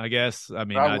second, I guess. I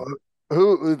mean,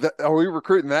 Are we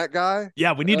recruiting that guy?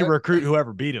 yeah, we need to recruit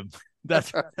whoever beat him.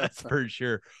 That's for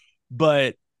sure.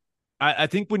 But I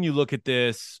think when you look at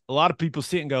this, a lot of people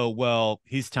see it and go, well,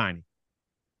 he's tiny.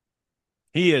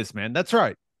 He is, man. That's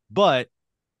right. But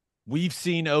we've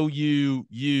seen OU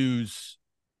use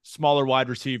smaller wide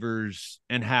receivers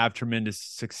and have tremendous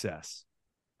success.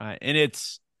 And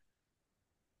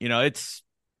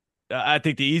I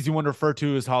think the easy one to refer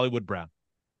to is Hollywood Brown.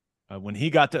 When he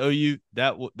got to OU,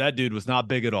 that dude was not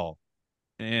big at all.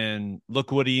 And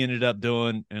look what he ended up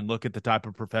doing, and look at the type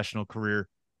of professional career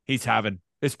he's having,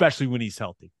 especially when he's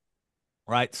healthy.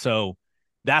 Right? So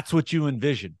that's what you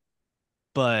envision.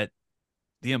 But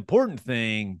the important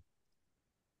thing,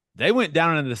 they went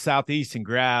down into the Southeast and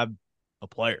grabbed a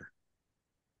player.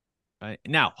 Right?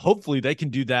 Now, hopefully they can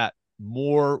do that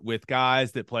more with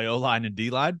guys that play O-line and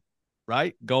D-line,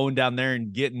 right? Going down there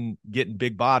and getting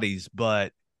big bodies.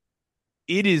 But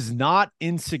it is not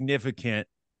insignificant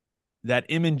that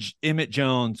Emmett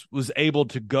Jones was able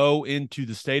to go into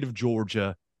the state of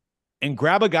Georgia and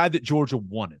grab a guy that Georgia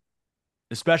wanted,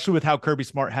 especially with how Kirby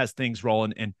Smart has things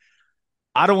rolling. And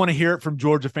I don't want to hear it from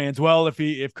Georgia fans. Well,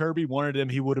 if Kirby wanted him,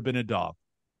 he would have been a dog.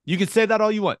 You can say that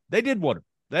all you want. They did want him.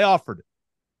 They offered it.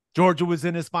 Georgia was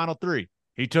in his final three.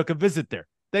 He took a visit there.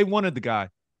 They wanted the guy,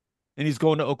 and he's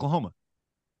going to Oklahoma.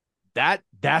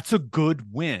 That's a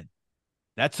good win.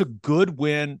 That's a good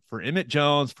win for Emmett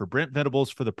Jones, for Brent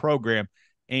Venables, for the program.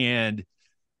 And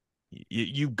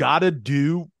you got to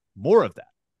do more of that.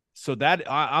 So that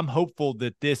I'm hopeful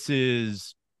that this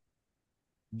is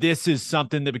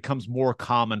something that becomes more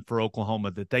common for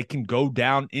Oklahoma, that they can go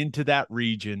down into that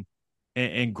region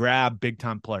and grab big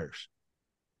time players.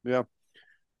 Yeah.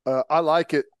 I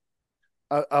like it.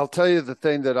 I'll tell you the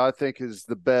thing that I think is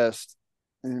the best.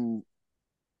 And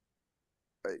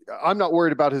I'm not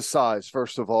worried about his size.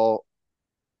 First of all,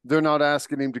 they're not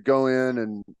asking him to go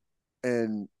in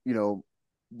and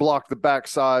block the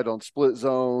backside on split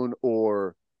zone,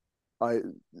 or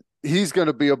he's going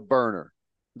to be a burner.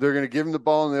 They're going to give him the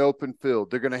ball in the open field.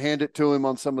 They're going to hand it to him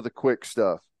on some of the quick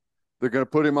stuff. They're going to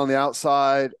put him on the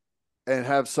outside and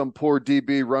have some poor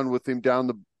DB run with him down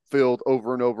the field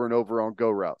over and over and over on go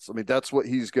routes. I mean, that's what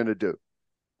he's going to do.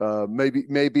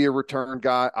 Maybe a return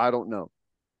guy. I don't know.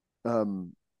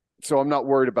 So I'm not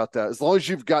worried about that. As long as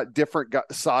you've got different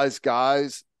size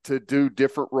guys to do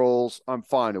different roles, I'm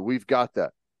fine. And we've got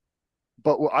that.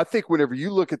 But I think whenever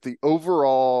you look at the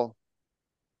overall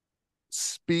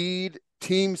speed,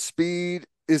 team speed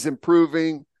is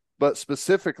improving, but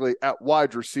specifically at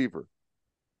wide receiver.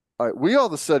 All right, we all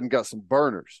of a sudden got some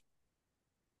burners.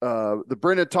 The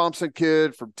Brennan Thompson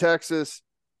kid from Texas,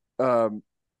 Zion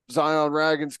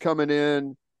Raggins coming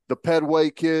in, the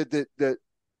Pedway kid that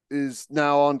is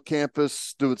now on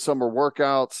campus doing summer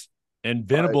workouts. And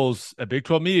Venables at Big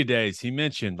 12 Media Days, he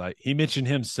mentioned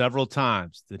him several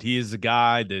times that he is a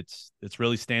guy that's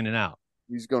really standing out.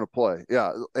 He's going to play.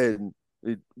 Yeah. And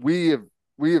we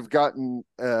have gotten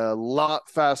a lot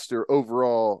faster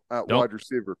overall at wide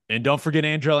receiver. And don't forget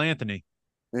Andrell Anthony.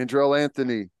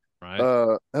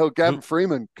 Right. Gavin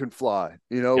Freeman can fly.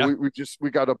 Yeah.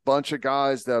 We got a bunch of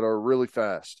guys that are really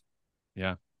fast.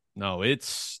 Yeah. No,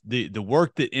 it's the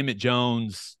work that Emmett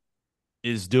Jones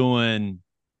is doing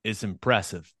is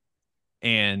impressive.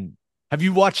 And have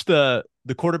you watched the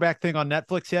quarterback thing on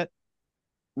Netflix yet?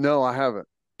 No, I haven't.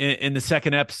 In the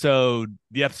second episode,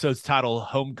 the episode's titled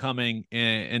Homecoming,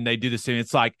 and they do the same.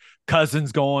 It's like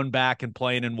Cousins going back and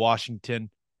playing in Washington,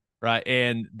 right?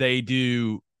 And they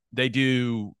do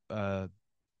this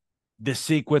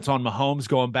sequence on Mahomes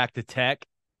going back to Tech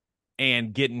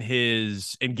and getting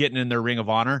in their Ring of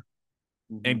Honor.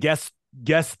 Mm-hmm. And guess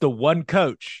the one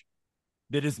coach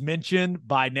that is mentioned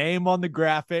by name on the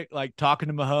graphic, like talking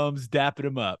to Mahomes, dapping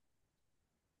him up.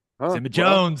 It's Emmett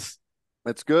Jones.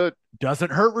 That's good.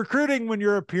 Doesn't hurt recruiting when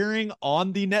you're appearing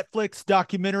on the Netflix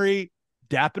documentary,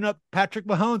 dapping up Patrick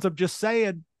Mahomes. I'm just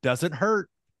saying, doesn't hurt.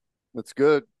 That's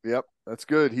good. Yep, that's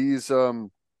good. He's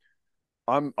I'm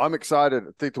excited.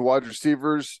 I think the wide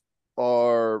receivers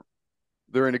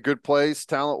they're in a good place,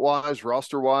 talent wise,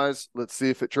 roster wise. Let's see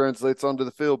if it translates onto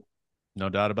the field. No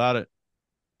doubt about it.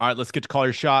 All right, let's get to call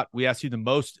your shot. We asked you the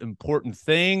most important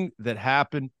thing that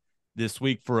happened this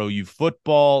week for OU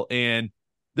football, and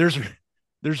there's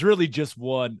really just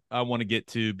one I want to get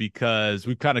to because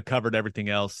we've kind of covered everything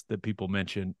else that people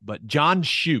mentioned. But John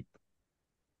Shoup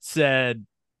said,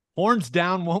 "Horns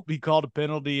down won't be called a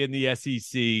penalty in the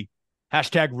SEC.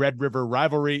 Hashtag Red River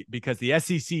rivalry because the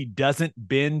SEC doesn't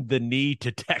bend the knee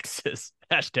to Texas.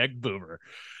 Hashtag Boomer."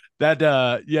 That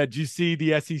did you see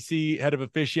the SEC head of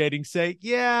officiating say,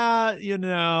 yeah,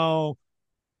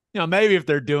 maybe if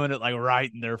they're doing it like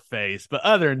right in their face, but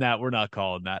other than that, we're not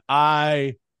calling that.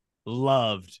 I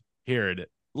loved hearing it.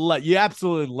 You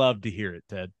absolutely love to hear it,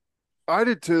 Ted. I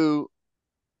did too,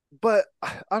 but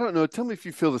I don't know. Tell me if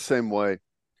you feel the same way.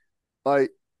 Like,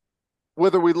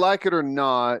 whether we like it or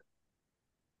not,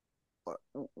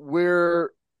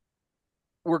 we're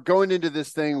going into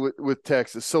this thing with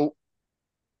Texas. So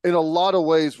in a lot of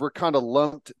ways, we're kind of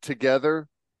lumped together,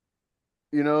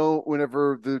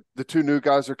 whenever the two new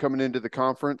guys are coming into the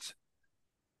conference.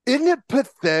 Isn't it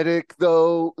pathetic,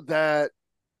 though, that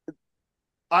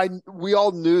we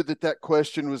all knew that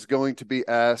question was going to be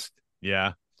asked?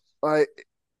 Yeah.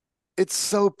 It's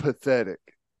so pathetic.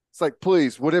 It's like,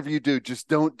 please, whatever you do, just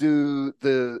don't do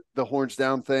the horns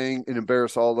down thing and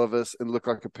embarrass all of us and look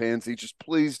like a pansy. Just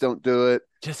please don't do it.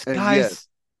 Just and guys. Yes,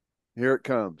 here it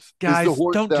comes. Guys, is the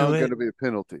horns don't down do it. Going to be a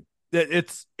penalty?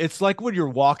 It's like when you're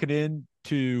walking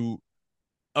into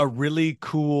a really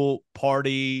cool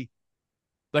party,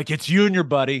 like it's you and your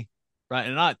buddy, right?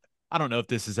 And I don't know if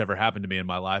this has ever happened to me in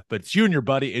my life, but it's you and your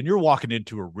buddy, and you're walking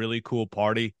into a really cool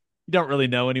party. You don't really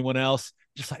know anyone else.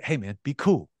 Just like, hey man, be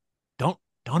cool. Don't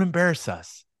embarrass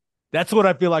us. That's what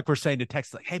I feel like we're saying to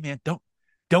Texas. Like, hey man,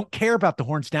 don't care about the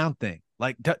horns down thing.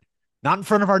 Like, not in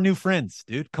front of our new friends,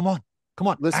 dude. Come on.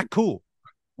 Listen, act cool.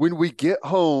 When we get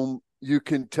home, you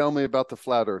can tell me about the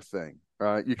flat earth thing.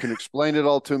 Right? You can explain it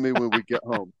all to me when we get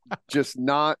home. Just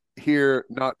not here,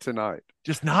 not tonight.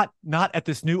 Just not at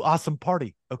this new awesome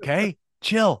party. Okay?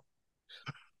 Chill.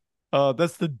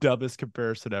 That's the dumbest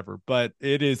comparison ever. But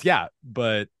it is, yeah.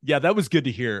 But yeah, that was good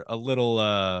to hear. A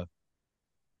little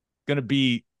gonna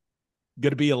be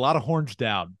a lot of horns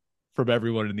down from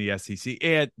everyone in the SEC.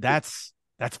 And that's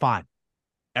fine.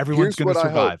 Everyone's gonna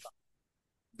survive.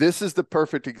 This is the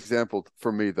perfect example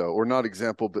for me, though, or not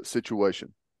example, but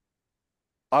situation.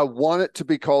 I want it to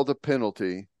be called a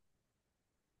penalty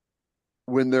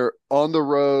when they're on the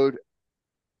road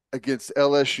against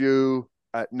LSU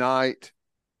at night,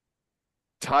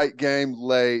 tight game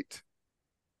late,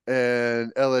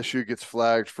 and LSU gets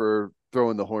flagged for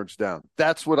throwing the horns down.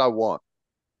 That's what I want.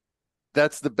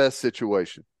 That's the best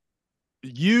situation.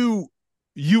 You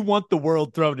want the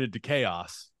world thrown into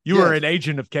chaos. You are an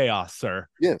agent of chaos, sir.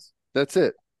 Yes, that's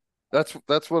it. That's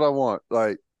what I want.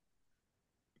 Like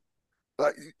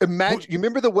imagine, you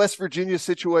remember the West Virginia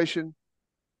situation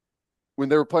when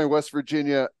they were playing West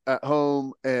Virginia at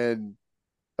home, and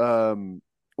what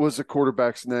was the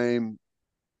quarterback's name?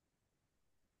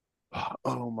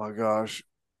 Oh my gosh,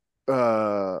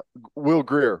 Will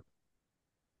Greer.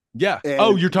 Yeah.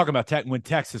 And, you're talking about when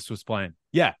Texas was playing.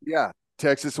 Yeah. Yeah.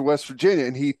 Texas and West Virginia,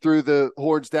 and he threw the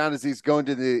horns down as he's going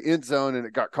to the end zone, and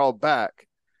it got called back.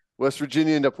 West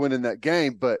Virginia ended up winning that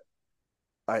game, but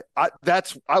I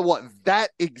want that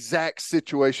exact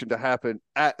situation to happen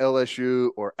at LSU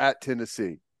or at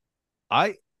Tennessee.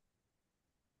 I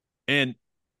don't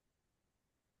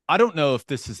know if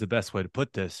this is the best way to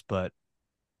put this, but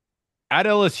at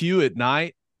LSU at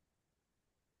night,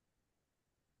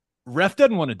 ref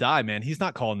doesn't want to die, man. He's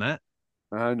not calling that.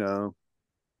 I know.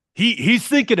 He's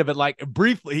thinking of it like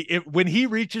briefly. When he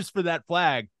reaches for that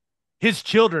flag, his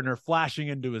children are flashing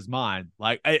into his mind.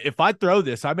 Like, if I throw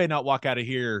this, I may not walk out of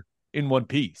here in one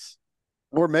piece.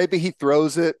 Or maybe he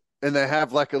throws it and they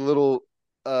have like a little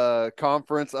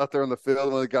conference out there on the field.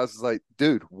 And one of the guys is like,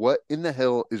 dude, what in the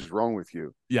hell is wrong with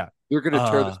you? Yeah. They're going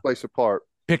to tear this place apart.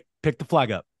 Pick the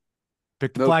flag up.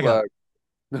 Pick the flag up.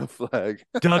 No flag.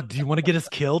 Doug, do you want to get us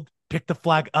killed? Pick the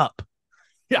flag up.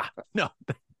 Yeah. No,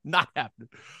 not happening.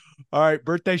 All right.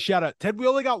 Birthday shout out. Ted, we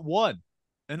only got one,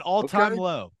 an all-time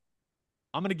low.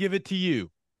 I'm going to give it to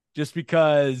you just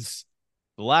because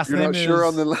the last name is... You're not sure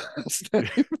on the last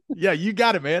name? Yeah, you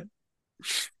got it, man.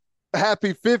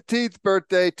 Happy 15th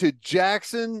birthday to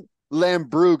Jackson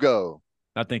Lambrugo.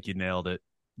 I think you nailed it.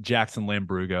 Jackson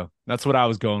Lambrugo. That's what I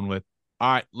was going with.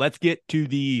 All right, let's get to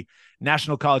the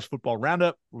National College Football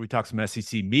Roundup, where we talk some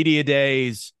SEC Media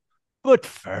Days. But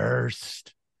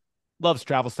first, Love's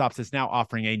Travel Stops is now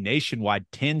offering a nationwide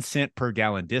 10-cent per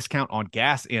gallon discount on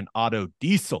gas and auto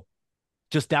diesel.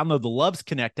 Just download the Love's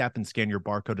Connect app and scan your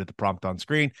barcode at the prompt on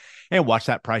screen and watch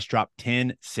that price drop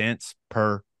 10 cents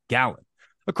per gallon.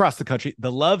 Across the country,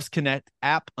 the Loves Connect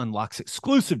app unlocks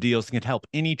exclusive deals and can help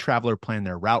any traveler plan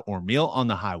their route or meal on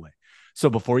the highway. So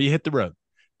before you hit the road,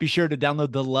 be sure to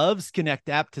download the Loves Connect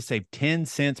app to save 10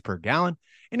 cents per gallon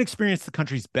and experience the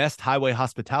country's best highway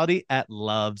hospitality at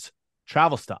Loves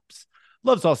Travel Stops.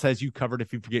 Loves also has you covered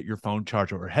if you forget your phone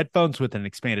charger or headphones with an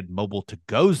expanded mobile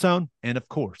to-go zone. And of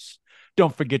course,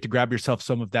 don't forget to grab yourself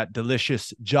some of that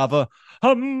delicious Java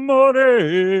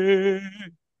Amore.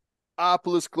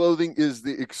 Opolis Clothing is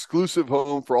the exclusive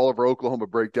home for all of our Oklahoma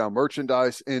Breakdown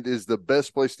merchandise and is the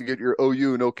best place to get your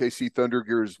OU and OKC Thunder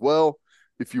gear as well.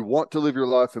 If you want to live your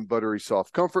life in buttery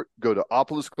soft comfort, go to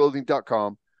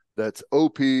opolisclothing.com. That's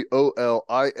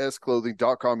OPOLIS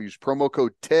clothing.com. Use promo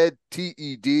code TED,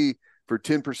 TED, for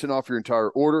 10% off your entire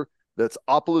order. That's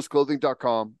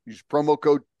opolisclothing.com. Use promo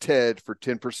code TED for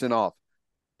 10% off.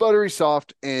 Buttery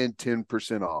soft and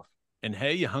 10% off. And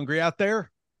hey, you hungry out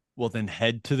there? Well, then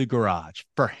head to the garage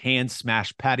for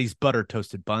hand-smashed patties,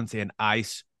 butter-toasted buns, and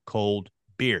ice-cold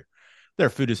beer. Their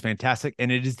food is fantastic,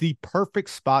 and it is the perfect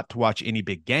spot to watch any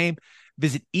big game.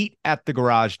 Visit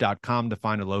eatatthegarage.com to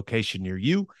find a location near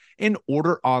you and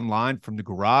order online from the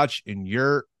garage in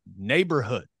your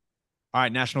neighborhood. All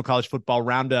right, National College Football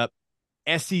Roundup,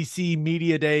 SEC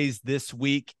Media Days this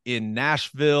week in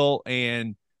Nashville,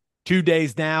 and 2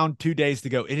 days down, 2 days to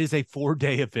go. It is a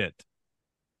 4-day event.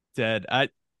 Ted,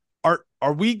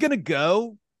 are we going to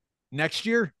go next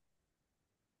year?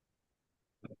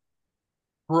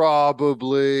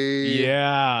 Probably.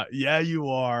 Yeah, you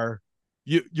are.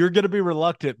 You're going to be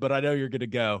reluctant, but I know you're going to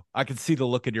go. I can see the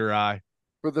look in your eye.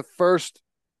 The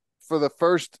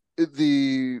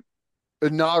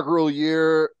inaugural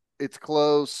year, it's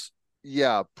close.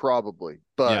 Yeah, probably.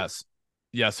 But yes.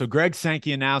 Yeah, so Greg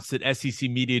Sankey announced that SEC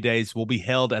Media Days will be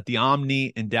held at the Omni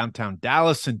in downtown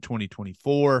Dallas in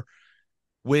 2024,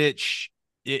 which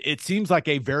it seems like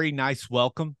a very nice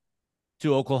welcome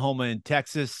to Oklahoma and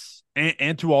Texas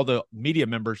and to all the media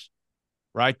members,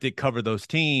 right, that cover those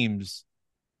teams.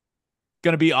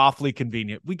 Going to be awfully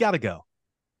convenient. We got to go.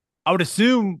 I would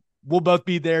assume we'll both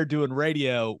be there doing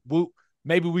radio.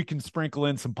 Maybe we can sprinkle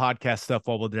in some podcast stuff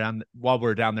while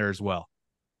we're down there as well.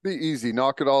 Be easy,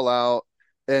 knock it all out.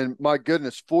 And my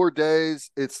goodness, 4 days,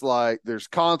 it's like there's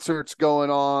concerts going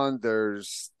on.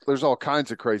 There's all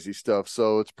kinds of crazy stuff.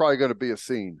 So it's probably going to be a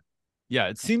scene. Yeah,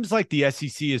 it seems like the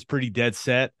SEC is pretty dead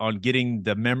set on getting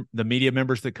the media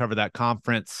members that cover that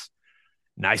conference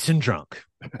nice and drunk.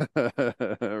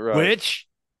 Right. Which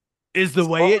is the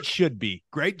way it should be.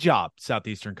 Great job,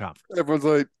 Southeastern Conference. Everyone's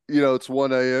like, it's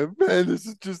 1 a.m. Man, this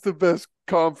is just the best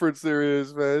conference there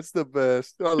is, man. It's the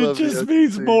best. I love it. Just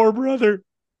means more, brother.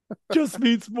 Just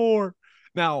means more.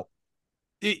 Now,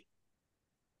 do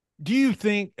you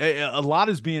think a lot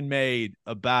is being made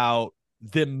about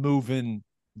them moving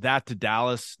that to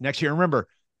Dallas next year? Remember,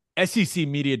 SEC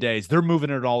Media Days, they're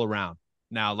moving it all around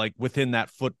now, like within that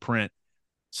footprint.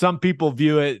 Some people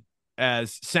view it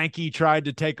as Sankey tried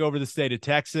to take over the state of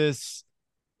Texas.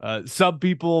 Some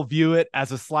people view it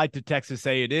as a slight to Texas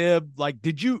A&M. Like,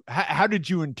 how did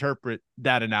you interpret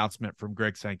that announcement from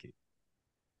Greg Sankey?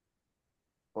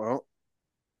 Well,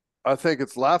 I think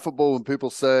it's laughable when people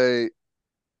say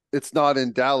it's not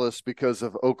in Dallas because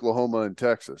of Oklahoma and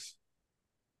Texas.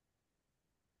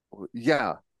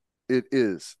 Yeah, it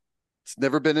is. It's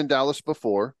never been in Dallas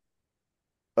before.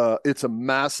 It's a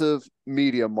massive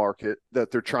media market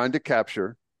that they're trying to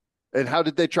capture. And how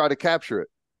did they try to capture it?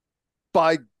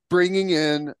 By bringing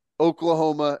in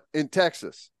Oklahoma and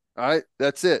Texas. All right,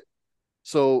 that's it.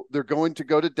 So they're going to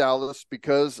go to Dallas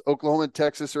because Oklahoma and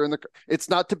Texas are in it's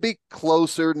not to be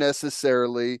closer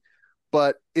necessarily,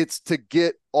 but it's to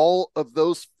get all of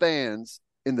those fans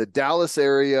in the Dallas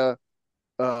area,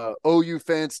 OU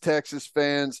fans, Texas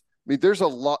fans. I mean, there's a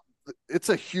lot. It's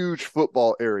a huge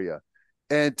football area.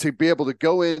 And to be able to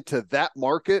go into that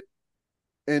market,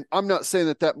 and I'm not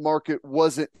saying that market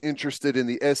wasn't interested in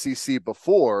the SEC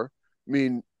before. I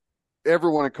mean,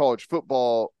 everyone in college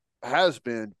football has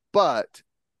been, but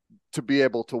to be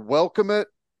able to welcome it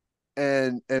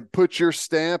and put your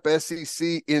stamp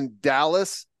SEC in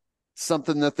Dallas,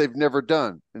 something that they've never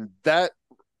done. And that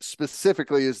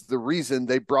specifically is the reason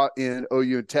they brought in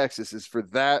OU and Texas, is for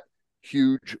that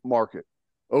huge market.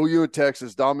 OU and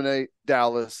Texas dominate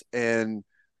Dallas, and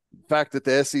the fact that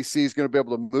the SEC is going to be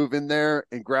able to move in there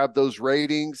and grab those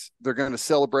ratings, they're going to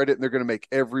celebrate it, and they're going to make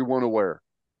everyone aware.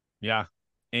 Yeah.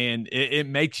 And it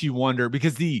makes you wonder,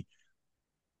 because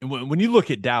when you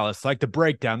look at Dallas, like the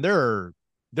breakdown, there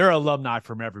are alumni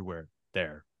from everywhere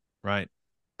there, right?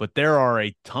 But there are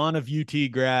a ton of UT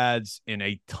grads and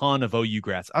a ton of OU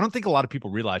grads. I don't think a lot of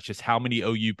people realize just how many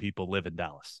OU people live in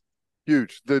Dallas.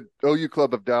 Huge. The OU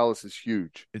Club of Dallas is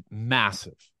huge. It's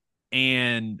massive.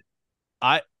 And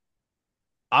I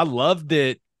I love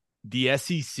that the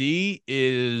SEC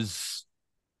is,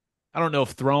 I don't know if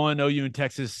throwing OU and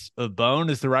Texas a bone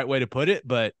is the right way to put it,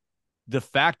 but the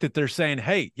fact that they're saying,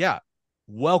 hey, yeah,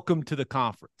 welcome to the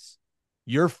conference.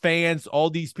 Your fans, all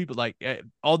these people, like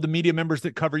all the media members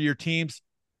that cover your teams,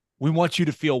 we want you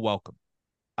to feel welcome.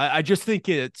 I just think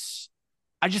it's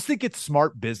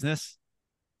smart business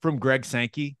from Greg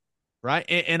Sankey, right?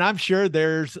 And I'm sure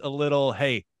there's a little,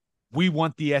 hey, we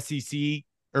want the SEC,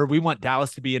 or we want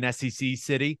Dallas to be an SEC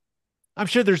city. I'm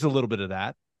sure there's a little bit of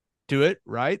that to it,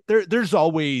 right? There is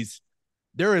always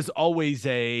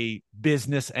a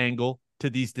business angle to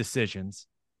these decisions,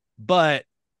 but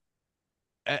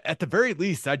at the very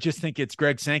least, I just think it's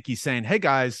Greg Sankey saying, "Hey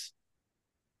guys,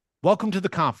 welcome to the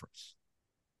conference."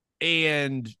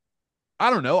 And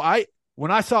I don't know, when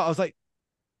I saw it, I was like,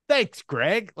 "Thanks,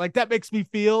 Greg." Like that makes me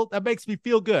feel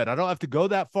good. I don't have to go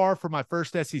that far for my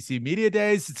first SEC media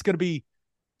days. It's gonna be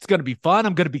fun.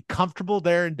 I'm gonna be comfortable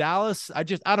there in Dallas. I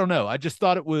don't know. I just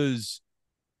thought it was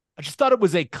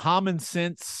a common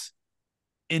sense,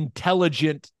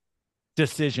 intelligent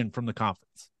decision from the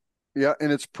conference. Yeah,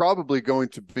 and it's probably going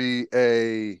to be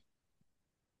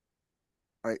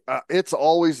it's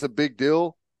always a big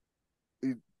deal.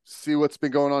 You see what's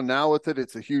been going on now with it.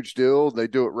 It's a huge deal. They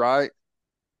do it right.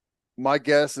 My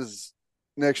guess is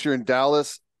next year in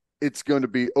Dallas, it's going to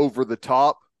be over the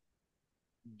top,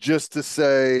 just to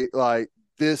say like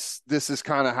this is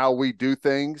kind of how we do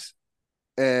things.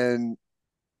 And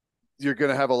you're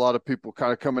going to have a lot of people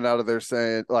kind of coming out of there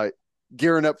saying, like,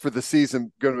 gearing up for the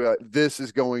season, going to be like, this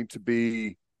is going to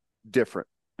be different.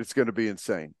 It's going to be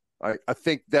insane. I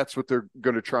think that's what they're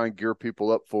going to try and gear people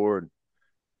up for. And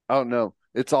I don't know.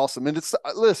 It's awesome. And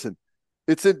listen,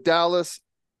 it's in Dallas.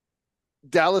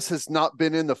 Dallas has not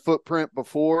been in the footprint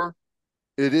before.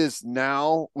 It is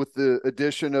now with the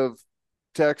addition of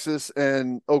Texas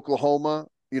and Oklahoma,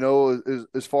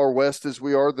 as far west as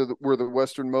we are, we're the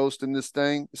westernmost in this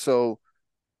thing. So,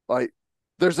 like,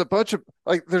 there's a bunch of,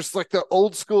 like, there's like the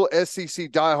old school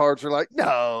SEC diehards are like,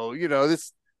 no,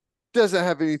 this doesn't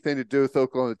have anything to do with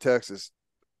Oklahoma, Texas.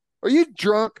 Are you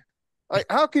drunk? Like,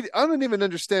 I don't even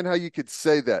understand how you could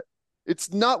say that.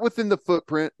 It's not within the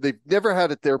footprint. They've never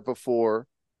had it there before.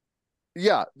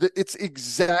 Yeah, it's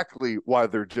exactly why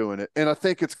they're doing it. And I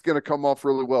think it's going to come off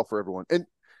really well for everyone. And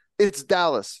it's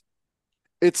Dallas.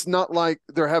 It's not like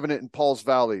they're having it in Paul's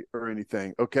Valley or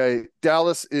anything, okay?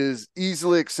 Dallas is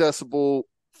easily accessible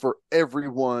for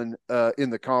everyone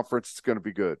in the conference. It's going to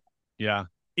be good. Yeah,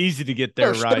 easy to get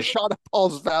there, right? Shot at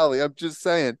Paul's Valley. I'm just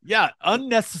saying. Yeah,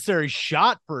 unnecessary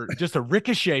shot for just a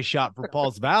ricochet shot for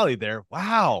Paul's Valley there.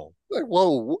 Wow. Like,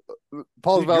 whoa,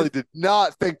 Paul's Valley did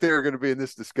not think they were going to be in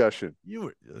this discussion.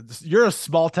 You're a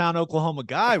small town Oklahoma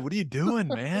guy. What are you doing,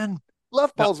 man?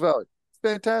 Love Paul's Valley. It's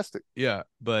fantastic. Yeah,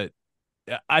 but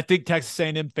I think Texas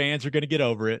A&M fans are going to get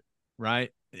over it,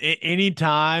 right?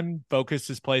 Anytime focus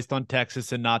is placed on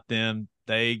Texas and not them,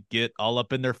 they get all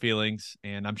up in their feelings,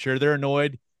 and I'm sure they're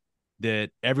annoyed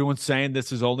that everyone's saying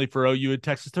this is only for OU and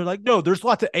Texas. They're like, no, there's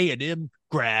lots of A&M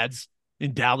grads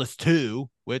in Dallas too,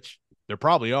 which there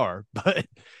probably are, but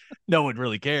no one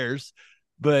really cares.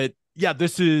 But yeah,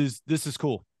 this is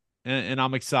cool, and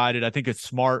I'm excited. I think it's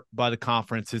smart by the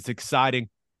conference. It's exciting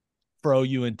for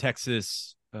OU and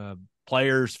Texas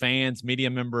players, fans, media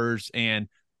members, and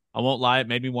I won't lie, it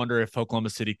made me wonder if Oklahoma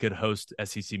City could host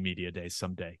SEC Media Days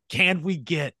someday. Can we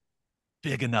get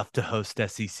big enough to host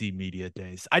SEC Media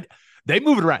Days? They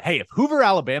move it around. Hey, if Hoover,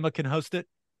 Alabama can host it,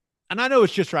 and I know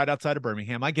it's just right outside of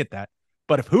Birmingham, I get that.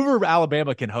 But if Hoover,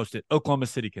 Alabama can host it, Oklahoma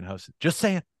City can host it. Just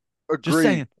saying. Agree. Just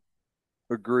saying.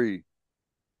 Agree.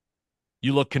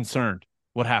 You look concerned.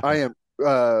 What happened? I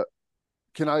am.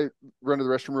 Can I run to the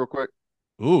restroom real quick?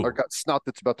 Ooh. I got snot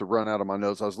that's about to run out of my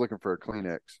nose. I was looking for a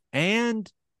Kleenex.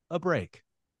 And a break.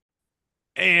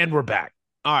 And we're back.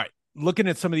 All right. Looking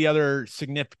at some of the other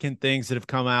significant things that have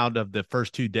come out of the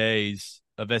first 2 days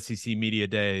of SEC Media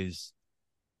Days.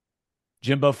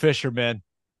 Jimbo Fisher, man.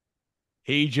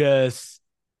 He just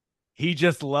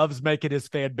loves making his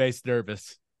fan base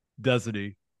nervous, doesn't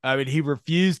he? I mean, he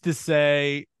refused to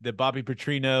say that Bobby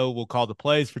Petrino will call the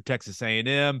plays for Texas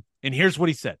A&M. And here's what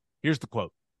he said. Here's the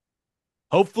quote.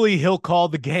 Hopefully he'll call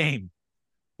the game.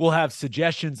 We'll have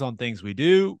suggestions on things we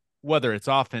do, whether it's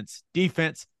offense,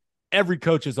 defense. Every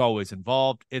coach is always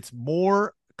involved. It's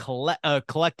more a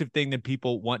collective thing than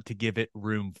people want to give it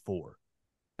room for.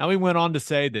 Now, he went on to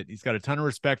say that he's got a ton of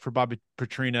respect for Bobby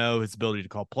Petrino, his ability to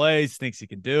call plays, thinks he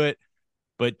can do it.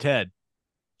 But, Ted,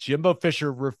 Jimbo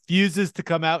Fisher refuses to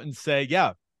come out and say,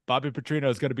 yeah, Bobby Petrino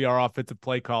is going to be our offensive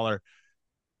play caller.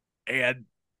 And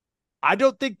I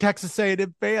don't think Texas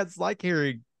A&M fans like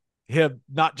hearing him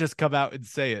not just come out and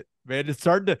say it. Man, it's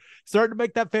starting to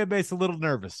make that fan base a little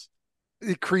nervous.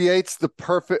 It creates the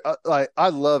perfect. I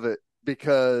love it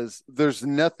because there's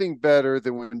nothing better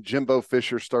than when Jimbo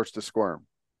Fisher starts to squirm,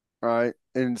 right,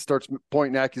 and starts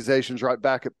pointing accusations right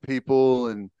back at people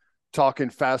and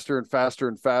talking faster and faster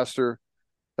and faster.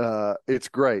 It's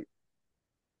great.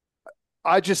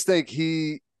 I just think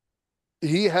he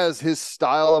has his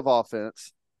style of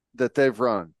offense that they've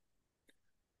run.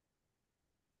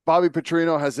 Bobby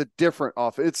Petrino has a different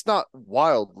offense. It's not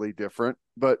wildly different,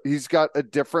 but he's got a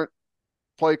different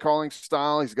play calling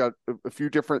style. He's got a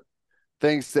few different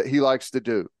things that he likes to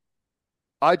do.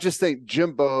 I just think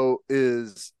Jimbo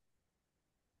is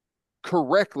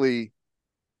correctly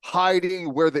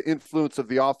hiding where the influence of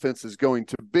the offense is going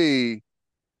to be.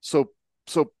 So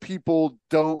people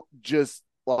don't just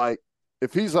like,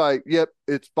 if he's like, yep,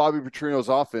 it's Bobby Petrino's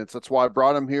offense. That's why I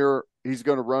brought him here. He's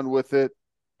going to run with it.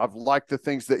 I've liked the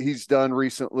things that he's done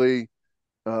recently.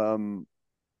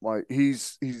 Like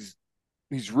he's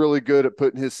really good at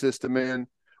putting his system in.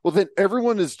 Well, then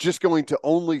everyone is just going to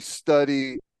only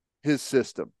study his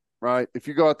system, right? If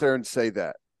you go out there and say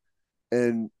that,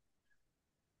 and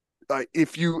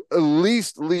if you at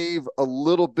least leave a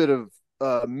little bit of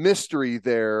mystery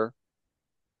there,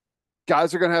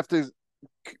 guys are going to have to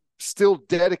still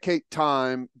dedicate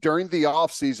time during the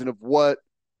offseason of what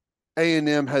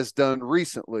A&M has done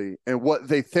recently and what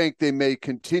they think they may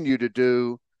continue to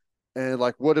do, and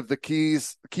like what of the key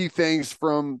things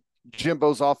from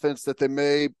Jimbo's offense that they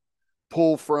may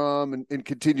pull from and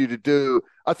continue to do.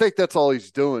 I think that's all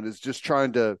he's doing, is just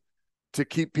trying to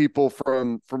keep people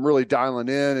from really dialing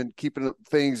in and keeping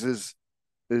things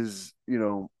as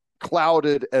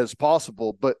clouded as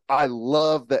possible. But I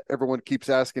love that everyone keeps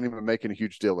asking him and making a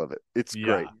huge deal of it. It's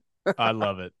great. I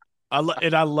love it. I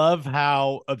love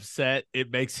how upset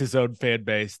it makes his own fan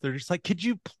base. They're just like, could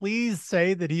you please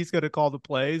say that he's going to call the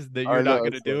plays, that you're not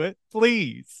going to do it?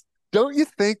 Please. Don't you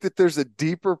think that there's a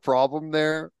deeper problem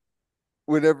there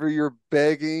whenever you're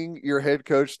begging your head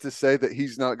coach to say that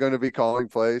he's not going to be calling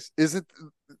plays?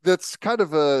 That's kind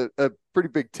of a pretty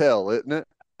big tell, isn't it?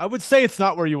 I would say it's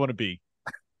not where you want to be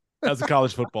as a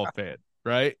college football fan,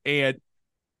 right? And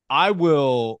I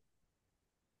will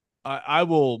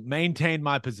maintain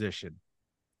my position.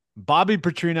 Bobby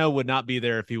Petrino would not be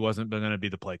there if he wasn't going to be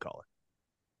the play caller,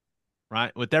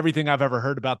 right? With everything I've ever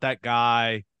heard about that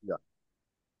guy, yeah.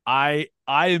 I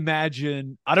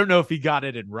imagine, I don't know if he got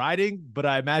it in writing, but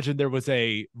I imagine there was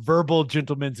a verbal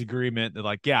gentleman's agreement that,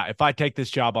 like, yeah, if I take this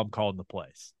job, I'm calling the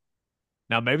plays.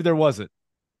 Now, maybe there wasn't,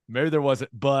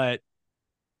 but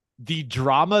the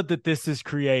drama that this is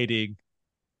creating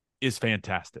is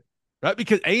fantastic, right?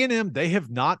 Because A&M, they've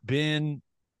just not been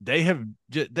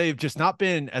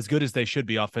as good as they should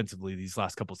be offensively these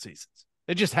last couple seasons.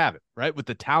 They just haven't, right? With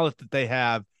the talent that they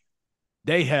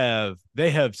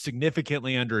have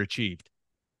significantly underachieved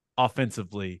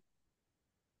offensively.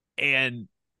 And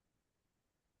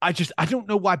I don't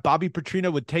know why Bobby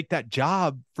Petrino would take that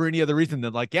job for any other reason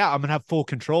than, like, yeah, I'm going to have full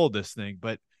control of this thing.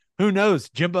 But who knows?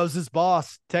 Jimbo's his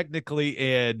boss technically,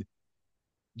 and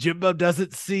Jimbo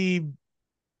doesn't seem,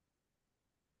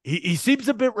 he seems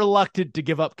a bit reluctant to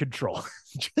give up control.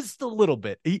 Just a little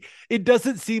bit. It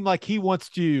doesn't seem like he wants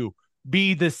to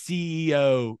be the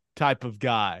CEO type of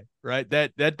guy, right?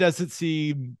 That doesn't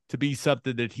seem to be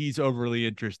something that he's overly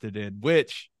interested in,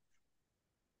 which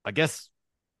I guess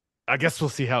we'll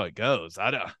see how it goes. I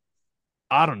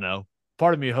don't know.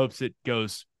 Part of me hopes it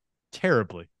goes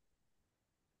terribly.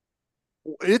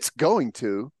 It's going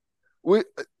to.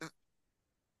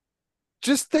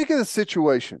 Just think of the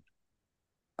situation.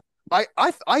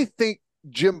 I think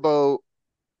Jimbo,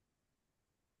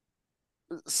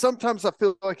 sometimes I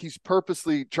feel like he's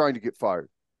purposely trying to get fired.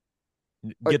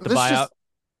 Get the buyout?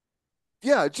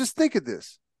 Just think of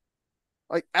this.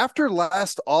 Like, after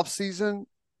last offseason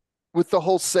with the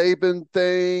whole Saban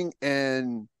thing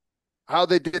and how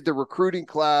they did the recruiting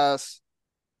class,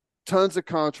 tons of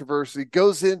controversy,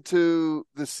 goes into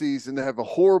the season. They have a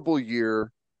horrible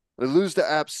year. They lose to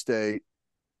App State.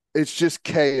 It's just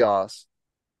chaos.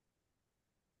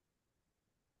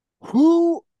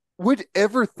 Who would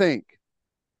ever think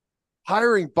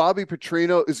hiring Bobby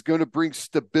Petrino is going to bring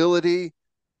stability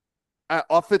at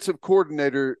offensive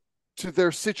coordinator to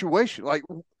their situation? Like,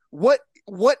 what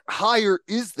hire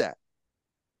is that?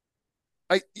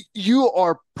 You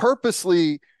are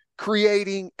purposely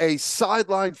creating a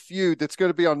sideline feud that's going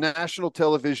to be on national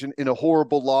television in a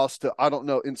horrible loss to, I don't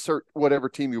know, insert whatever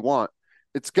team you want.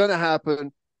 It's going to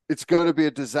happen. It's going to be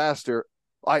a disaster.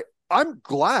 I'm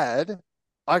glad.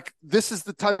 Like, this is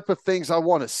the type of things I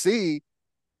want to see.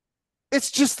 It's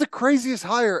just the craziest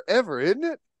hire ever, isn't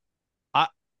it? I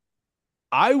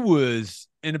I was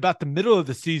in about the middle of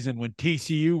the season when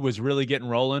TCU was really getting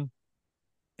rolling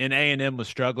and A&M was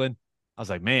struggling. I was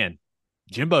like, man,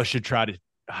 Jimbo should try to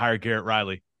hire Garrett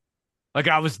Riley. Like,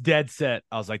 I was dead set.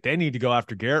 I was like, they need to go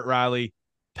after Garrett Riley,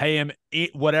 pay him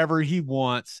whatever he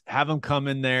wants, have him come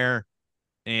in there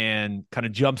and kind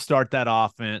of jumpstart that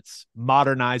offense,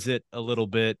 modernize it a little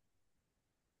bit.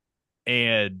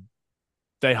 And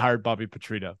they hired Bobby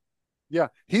Petrino. Yeah,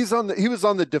 he was on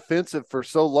the defensive for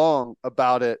so long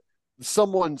about it.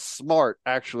 Someone smart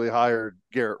actually hired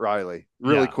Garrett Riley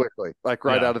really Yeah. quickly, like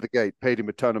right out of the gate, paid him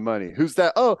a ton of money. Who's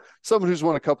that? Oh, someone who's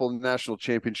won a couple of national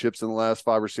championships in the last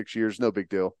 5 or 6 years. No big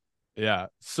deal. Yeah.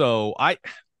 So I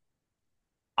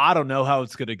don't know how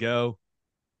it's gonna go.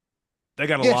 They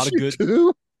got a lot Yes, of you good.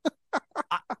 do.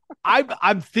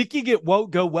 I'm thinking it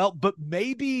won't go well, but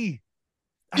maybe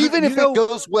Even you if it know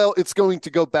goes well, it's going to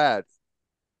go bad.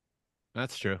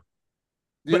 that's true.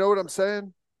 You But know what I'm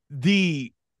saying?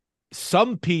 the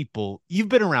some people, you've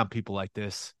been around people like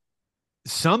this.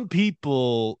 Some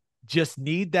people just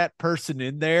need that person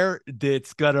in there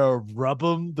that's gonna rub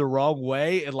them the wrong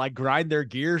way and like grind their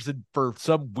gears, and for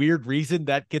some weird reason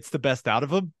that gets the best out of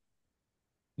them.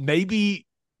 Maybe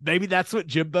that's what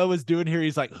Jimbo is doing here.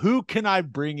 He's like, who can I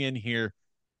bring in here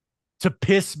to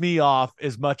piss me off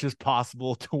as much as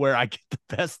possible to where I get the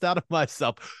best out of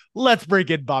myself? Let's bring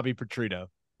in Bobby Petrino,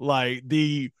 like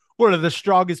the one of the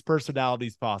strongest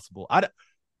personalities possible.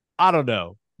 I don't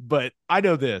know, but I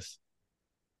know this: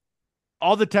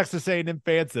 all the Texas A&M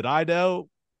fans that I know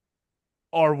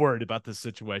are worried about this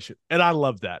situation, and I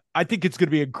love that. I think it's going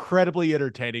to be incredibly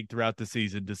entertaining throughout the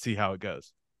season to see how it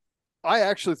goes. I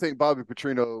actually think Bobby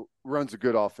Petrino runs a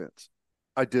good offense.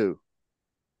 I do.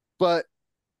 But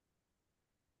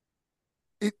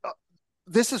it,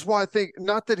 this is why I think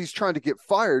not that he's trying to get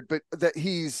fired, but that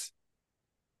he's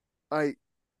I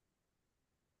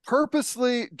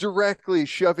purposely directly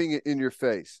shoving it in your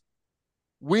face.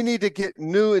 We need to get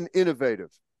new and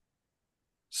innovative.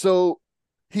 So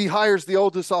he hires the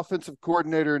oldest offensive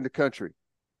coordinator in the country.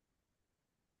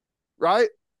 Right?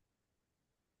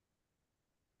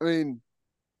 I mean,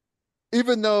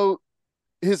 even though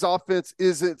his offense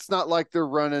is, it's not like they're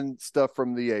running stuff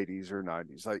from the 80s or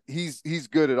 90s. Like he's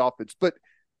good at offense, but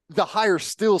the hire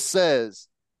still says,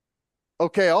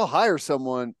 okay, I'll hire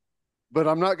someone, but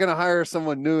I'm not going to hire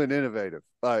someone new and innovative.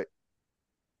 Like,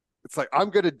 it's like, I'm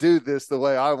going to do this the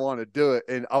way I want to do it.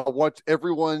 And I want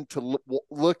everyone to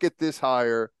look at this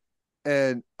hire.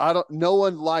 And no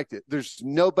one liked it. There's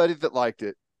nobody that liked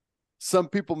it. Some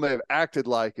people may have acted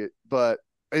like it, but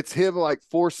it's him like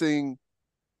forcing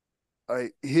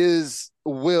his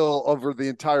will over the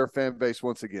entire fan base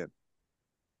once again.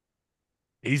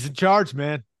 He's in charge,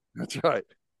 man. That's right.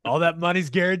 All that money's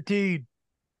guaranteed,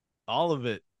 all of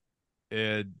it,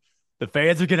 and the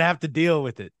fans are gonna have to deal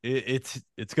with it.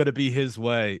 It's gonna be his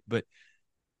way. But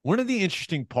one of the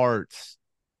interesting parts,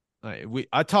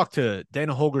 I talked to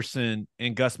Dana Holgerson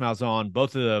and Gus Malzahn,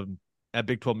 both of them at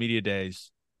Big 12 Media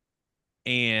Days,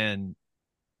 and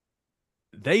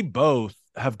they both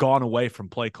have gone away from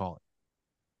play calling.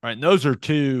 Right. And those are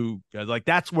two, like,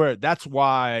 that's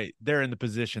why they're in the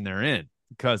position they're in,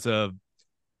 because of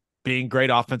being great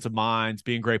offensive minds,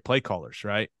 being great play callers.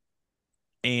 Right.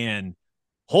 And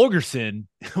Holgerson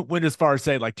went as far as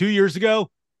saying, like, 2 years ago,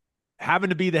 having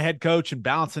to be the head coach and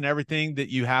balancing everything that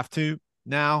you have to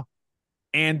now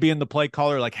and being the play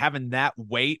caller, like having that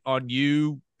weight on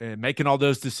you and making all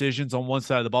those decisions on one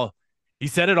side of the ball. He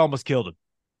said it almost killed him.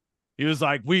 He was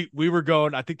like, we were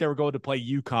going, I think they were going to play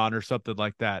UConn or something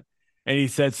like that. And he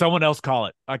said, someone else call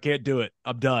it. I can't do it.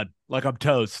 I'm done. Like, I'm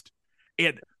toast.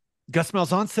 And Gus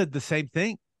Malzahn said the same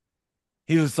thing.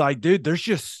 He was like, dude,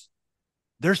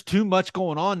 there's too much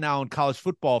going on now in college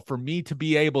football for me to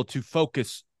be able to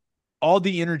focus all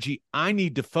the energy I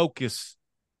need to focus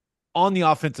on the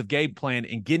offensive game plan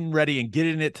and getting ready and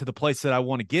getting it to the place that I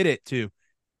want to get it to,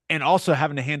 and also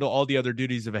having to handle all the other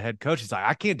duties of a head coach. He's like,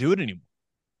 I can't do it anymore.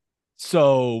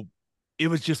 So it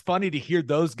was just funny to hear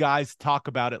those guys talk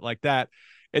about it like that.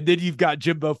 And then you've got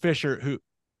Jimbo Fisher, who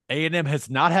A&M has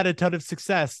not had a ton of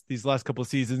success these last couple of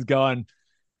seasons, going,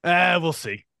 we'll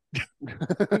see.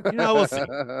 We'll see.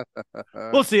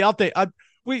 We'll see.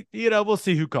 We'll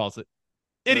see who calls it.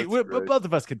 Anyway, both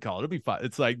of us can call it. It'll be fine.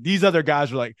 It's like these other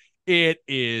guys are like,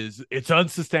 it's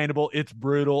unsustainable. It's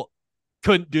brutal.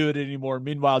 Couldn't do it anymore.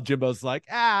 Meanwhile, Jimbo's like,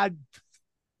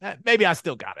 maybe I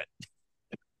still got it.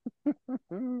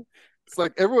 It's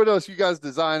like, everyone else, you guys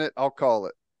design it, I'll call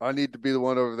it. I need to be the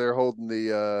one over there holding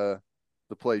the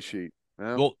the play sheet.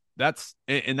 Yeah. Well, that's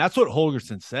what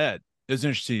Holgerson said. It's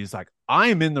interesting. He's like, I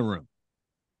am in the room.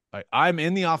 Like, I'm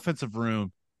in the offensive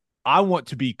room. I want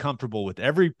to be comfortable with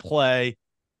every play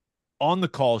on the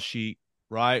call sheet,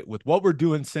 right? With what we're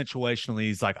doing situationally.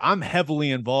 He's like, I'm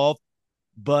heavily involved,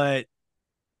 but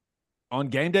on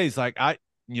game day, he's like,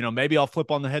 maybe I'll flip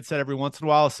on the headset every once in a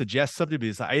while, suggest something, but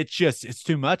he's like, it's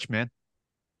too much, man.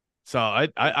 So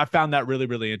I found that really,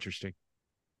 really interesting.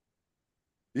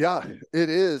 Yeah, it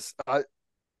is.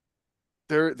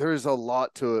 There's a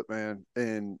lot to it, man.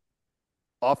 And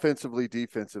offensively,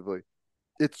 defensively.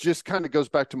 It just kind of goes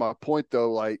back to my point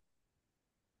though, like,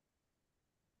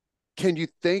 can you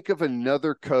think of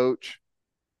another coach,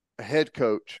 a head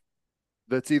coach,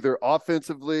 that's either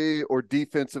offensively or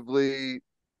defensively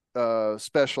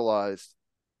specialized,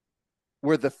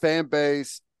 where the fan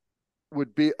base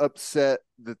would be upset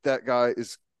that guy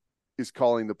is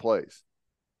calling the plays?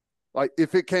 Like,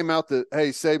 if it came out that, hey,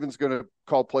 Saban's going to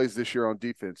call plays this year on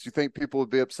defense, you think people would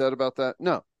be upset about that?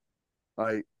 No.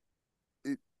 Like,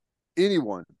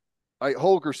 anyone, like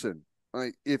Holgerson,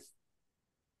 like if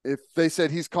they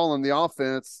said he's calling the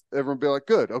offense, everyone would be like,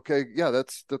 good, okay, yeah,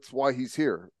 that's why he's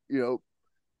here,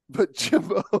 But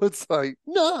Jimbo, it's like,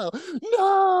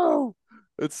 no.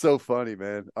 It's so funny,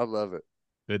 man. I love it.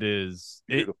 It is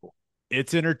Beautiful.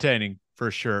 It's entertaining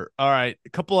for sure. All right, a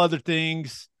couple other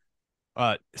things.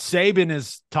 Saban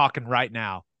is talking right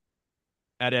now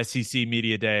at SEC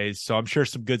Media Days, so I'm sure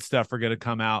some good stuff are going to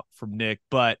come out from Nick.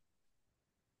 But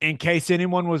in case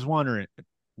anyone was wondering,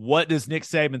 what does Nick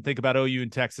Saban think about OU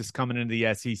and Texas coming into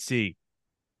the SEC?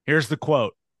 Here's the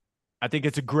quote. I think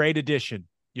it's a great addition.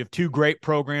 You have two great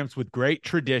programs with great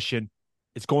tradition.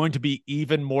 It's going to be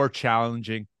even more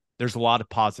challenging. There's a lot of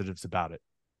positives about it.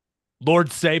 Lord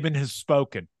Saban has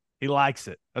spoken. He likes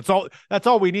it. That's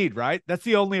all we need, right? That's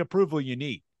the only approval you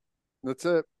need. That's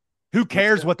it. Who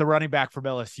cares what the running back from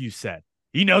LSU said?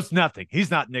 He knows nothing. He's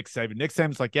not Nick Saban. Nick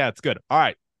Saban's like, yeah, it's good. All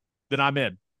right, then I'm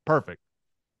in. Perfect.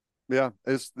 Yeah,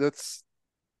 that's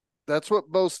what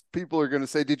most people are going to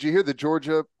say. Did you hear the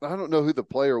Georgia? I don't know who the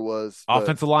player was.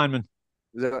 Offensive lineman.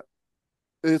 Yeah,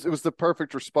 it was the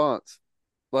perfect response.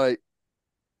 Like,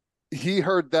 he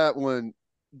heard that one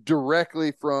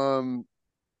directly from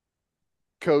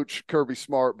Coach Kirby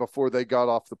Smart before they got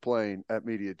off the plane at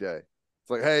Media Day. It's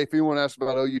like, hey, if anyone asks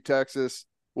about OU Texas,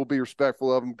 we'll be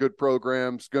respectful of them. Good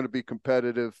programs, going to be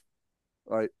competitive.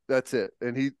 Like, that's it.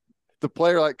 And the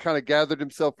player, like, kind of gathered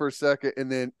himself for a second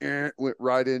and then went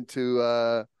right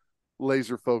into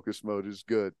laser focus mode. Is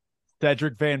good.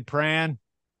 Cedric Von Pran.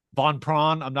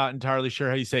 I'm not entirely sure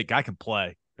how you say it. Guy can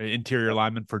play. Interior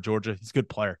lineman for Georgia. He's a good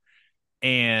player.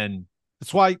 And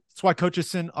that's why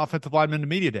coaches send offensive linemen to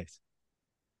media days.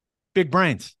 Big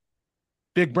brains.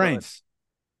 Right.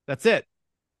 That's it,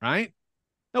 right?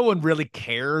 No one really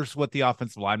cares what the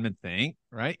offensive linemen think,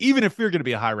 right? Even if you're going to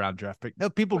be a high round draft pick, no,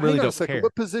 people really don't care.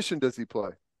 What position does he play?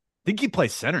 I think he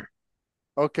plays center.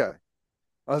 Okay.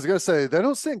 I was going to say, they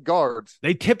don't send guards.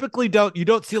 They typically don't. You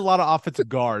don't see a lot of offensive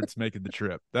guards making the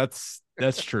trip. That's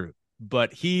true.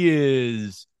 But he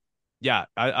is, yeah,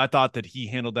 I thought that he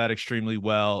handled that extremely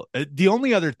well. The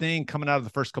only other thing coming out of the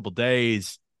first couple of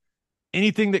days,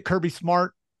 anything that Kirby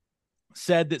Smart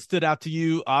said that stood out to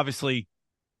you? Obviously,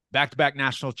 back-to-back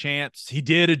national champs. He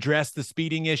did address the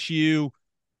speeding issue,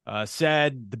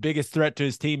 said the biggest threat to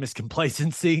his team is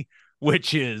complacency,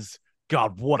 which is,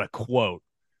 God, what a quote.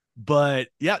 But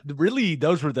yeah, really,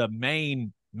 those were the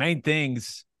main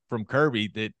things from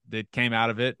Kirby that came out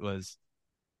of it. Was,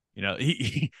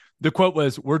 the quote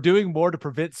was, "We're doing more to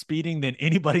prevent speeding than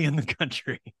anybody in the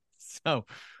country." So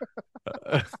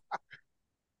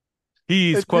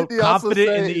he's, quote, confident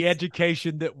in the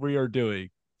education that we are doing.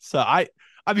 So I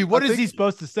mean, what is he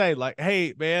supposed to say? Like,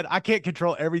 hey, man, I can't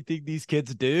control everything these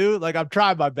kids do. Like, I'm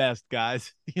trying my best,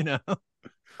 guys.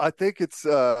 I think it's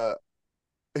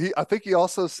I think he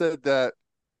also said that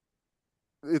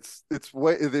it's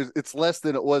less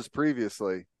than it was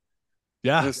previously.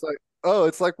 Yeah. And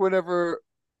it's like whenever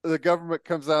the government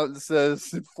comes out and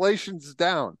says inflation's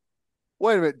down.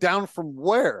 Wait a minute, down from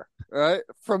where? Right?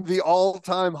 From the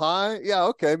all-time high? Yeah,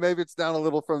 okay, maybe it's down a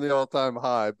little from the all-time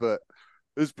high, but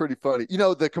it's pretty funny.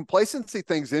 The complacency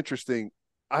thing's interesting.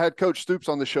 I had Coach Stoops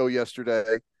on the show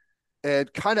yesterday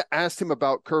and kind of asked him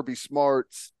about Kirby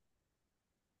Smart's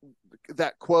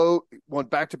that quote, won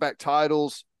back-to-back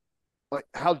titles. Like,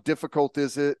 how difficult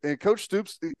is it? And Coach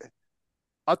Stoops,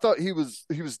 I thought he was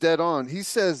dead on. He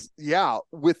says, yeah,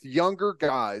 with younger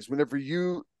guys, whenever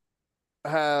you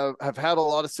have had a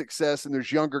lot of success and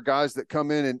there's younger guys that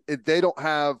come in and they don't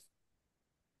know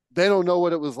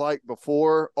what it was like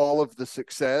before all of the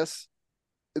success.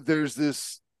 There's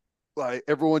this like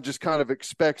everyone just kind of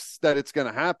expects that it's going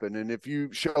to happen. And if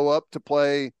you show up to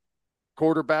play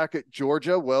quarterback at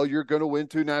Georgia, well, you're going to win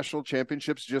 2 national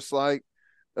championships, just like,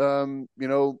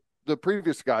 the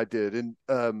previous guy did. And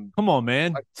Come on,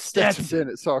 man. Stetson Stetson.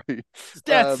 Bennett, sorry.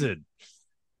 Stetson.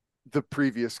 The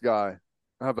previous guy.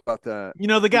 How about that? You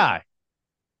know the guy.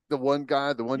 The one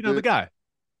guy, the one You know the dude. guy.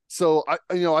 So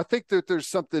I think that there's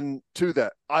something to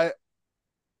that. I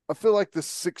feel like the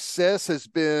success has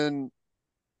been,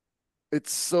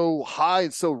 it's so high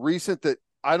and so recent that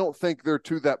I don't think they're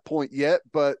to that point yet,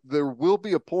 but there will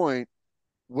be a point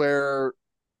where,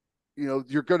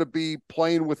 you're going to be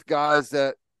playing with guys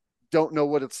that don't know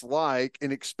what it's like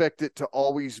and expect it to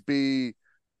always be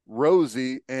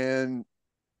rosy. And,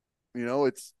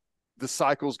 it's, the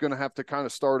cycle's going to have to kind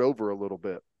of start over a little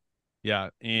bit. Yeah.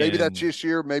 Maybe that's this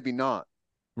year, maybe not.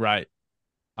 Right.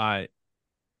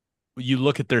 You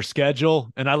look at their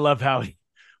schedule, and I love how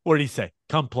what did he say?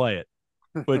 Come play it,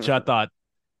 which I thought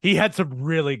he had some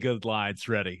really good lines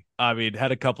ready. I mean,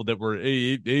 had a couple that were,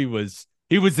 he was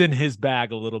in his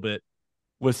bag a little bit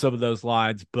with some of those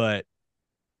lines, but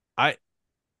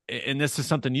and this is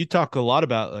something you talk a lot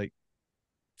about, like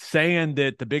saying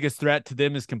that the biggest threat to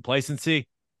them is complacency.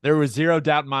 There was zero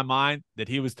doubt in my mind that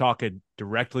he was talking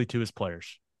directly to his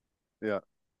players. Yeah.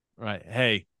 Right.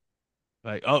 Hey,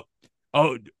 like, oh,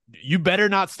 you better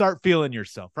not start feeling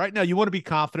yourself right now. You want to be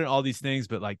confident, all these things,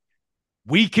 but like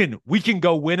we can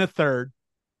go win a third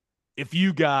if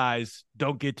you guys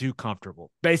don't get too comfortable.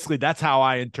 Basically, that's how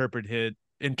I interpreted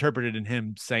in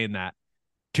him saying that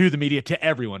to the media, to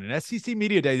everyone. And SEC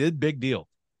Media Day is a big deal,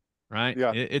 right?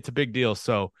 Yeah. It's a big deal.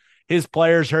 So his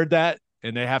players heard that,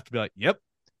 and they have to be like, yep,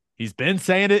 he's been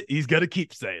saying it. He's going to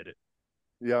keep saying it.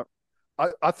 Yeah.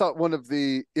 I thought one of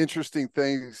the interesting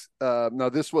things, now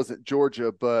this wasn't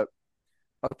Georgia, but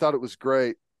I thought it was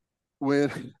great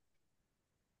when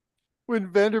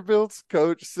Vanderbilt's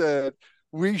coach said,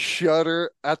 "We shudder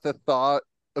at the thought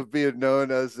of being known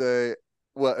as an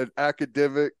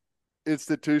academic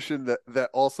institution that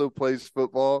also plays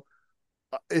football."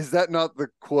 Is that not the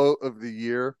quote of the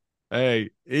year?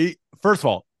 Hey, first of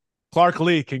all, Clark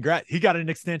Lee, congrats. He got an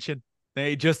extension.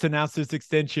 They just announced his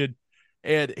extension.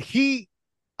 And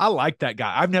I like that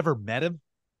guy. I've never met him,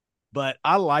 but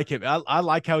I like him. I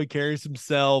like how he carries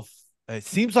himself. It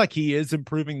seems like he is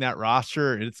improving that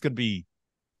roster, and it's going to be,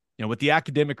 with the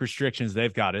academic restrictions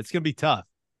they've got, it's going to be tough.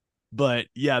 But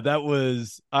yeah, that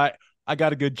was, I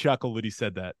got a good chuckle when he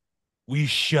said that. We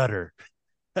shudder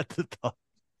at the thought.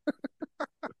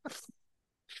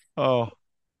 Oh,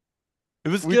 it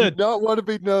was We good. do not want to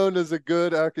be known as a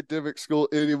good academic school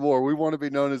anymore. We want to be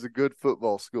known as a good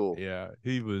football school. Yeah,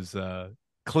 he was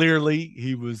clearly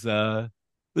he was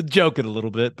joking a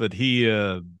little bit, but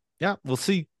we'll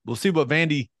see. We'll see what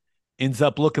Vandy ends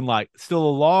up looking like. Still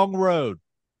a long road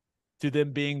to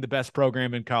them being the best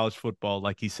program in college football,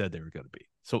 like he said they were going to be.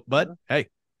 So, but hey,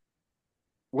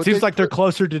 seems like they're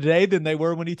closer today than they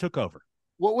were when he took over.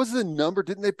 What was the number?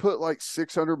 Didn't they put like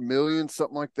 600 million,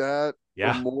 something like that,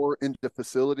 or more into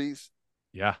facilities?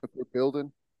 Yeah, that they're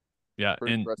building. Yeah,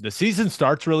 and the season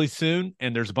starts really soon,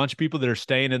 and there's a bunch of people that are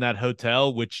staying in that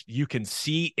hotel, which you can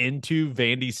see into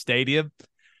Vandy Stadium,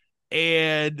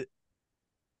 and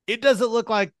it doesn't look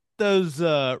like those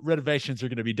renovations are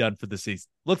going to be done for the season.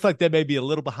 Looks like they may be a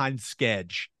little behind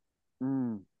schedule.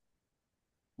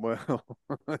 Well,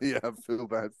 yeah, I feel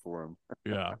bad for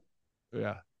them.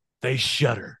 Yeah. They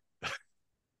shudder.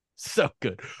 So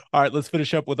good. All right, let's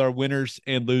finish up with our winners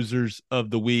and losers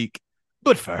of the week.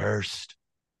 But first,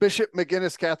 Bishop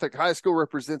McGuinness Catholic High School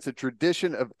represents a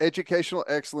tradition of educational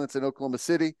excellence in Oklahoma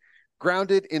City.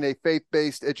 Grounded in a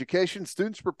faith-based education,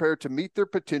 students prepare to meet their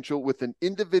potential with an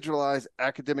individualized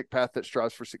academic path that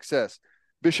strives for success.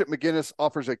 Bishop McGuinness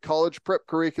offers a college prep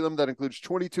curriculum that includes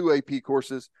 22 AP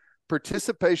courses,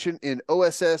 participation in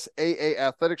OSS AA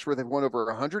athletics, where they've won over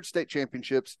 100 state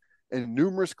championships, and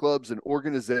numerous clubs and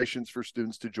organizations for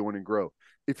students to join and grow.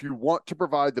 If you want to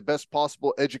provide the best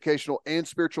possible educational and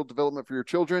spiritual development for your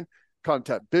children,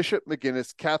 contact Bishop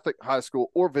McGuinness Catholic High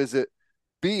School or visit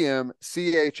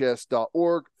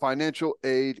bmchs.org. Financial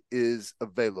aid is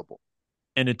available.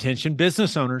 And attention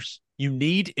business owners, you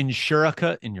need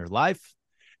Insurica in your life.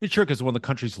 Insurica is one of the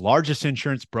country's largest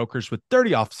insurance brokers with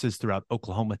 30 offices throughout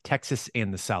Oklahoma, Texas,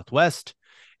 and the Southwest.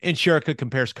 Insurica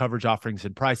compares coverage offerings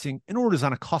and pricing and orders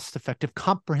on a cost-effective,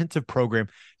 comprehensive program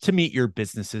to meet your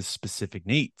business's specific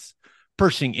needs.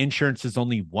 Purchasing insurance is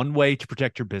only one way to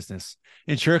protect your business.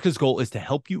 Insurica's goal is to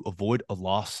help you avoid a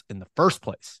loss in the first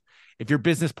place. If your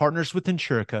business partners with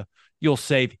Insurica, you'll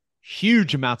save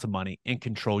huge amounts of money and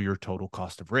control your total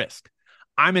cost of risk.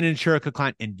 I'm an Insurica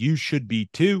client, and you should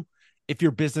be too. if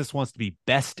your business wants to be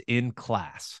best in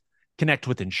class. Connect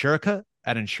with Insurica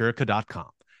at Insurica.com.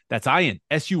 That's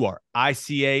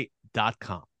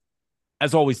INSURICA.com.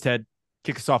 As always, Ted,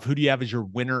 kick us off. Who do you have as your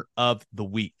winner of the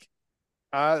week?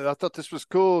 I thought this was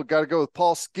cool. Got to go with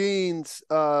Paul Skenes,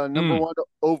 number one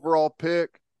overall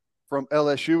pick from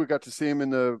LSU. We got to see him in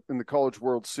the College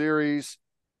World Series.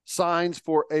 Signs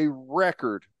for a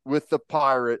record with the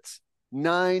Pirates,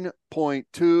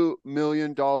 $9.2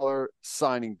 million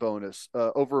signing bonus,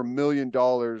 over $1 million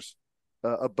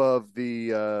above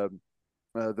the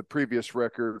previous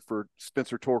record for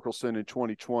Spencer Torkelson in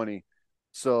 2020.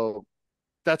 So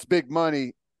that's big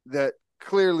money. That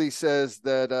clearly says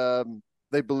that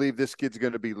they believe this kid's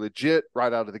going to be legit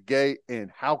right out of the gate. And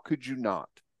how could you not?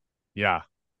 Yeah,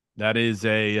 that is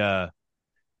that's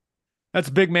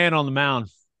a big man on the mound.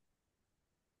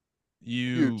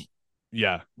 Huge.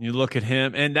 Yeah, you look at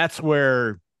him, and that's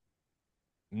where,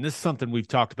 and this is something we've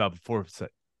talked about before.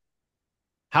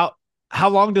 How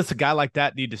long does a guy like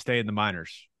that need to stay in the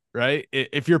minors, right?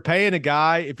 If you're paying a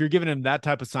guy, if you're giving him that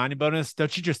type of signing bonus,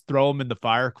 don't you just throw him in the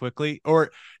fire quickly?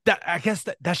 Or that, I guess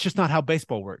that's just not how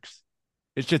baseball works.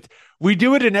 It's just, we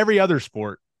do it in every other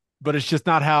sport, but it's just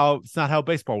not how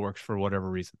baseball works for whatever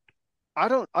reason. I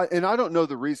don't know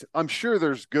the reason. I'm sure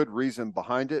there's good reason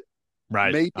behind it.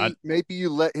 Right. Maybe you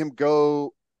let him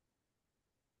go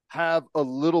have a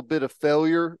little bit of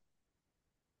failure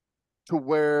to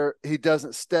where he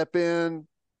doesn't step in,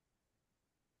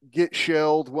 get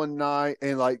shelled one night,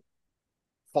 and like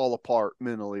fall apart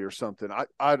mentally or something.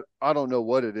 I don't know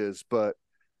what it is, but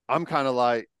I'm kind of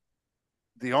like,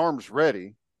 the arm's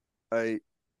ready.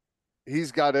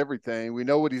 He's got everything. We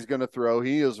know what he's going to throw.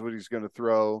 He knows what he's going to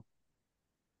throw.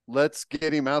 Let's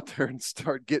get him out there and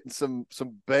start getting some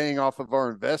bang off of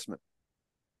our investment.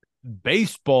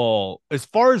 Baseball, as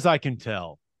far as I can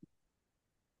tell,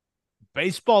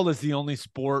 baseball is the only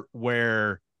sport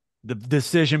where the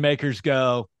decision makers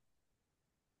go,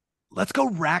 let's go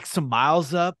rack some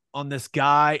miles up on this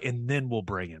guy, and then we'll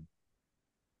bring him.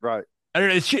 Right. I don't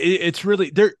know, it's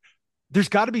really there's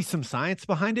got to be some science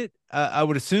behind it, I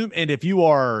would assume. And if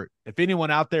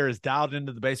anyone out there is dialed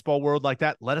into the baseball world like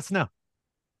that, let us know.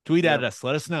 Tweet at us.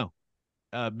 Let us know.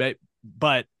 But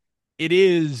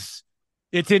it's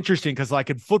interesting because, like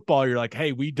in football, you're like,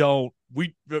 hey, we don't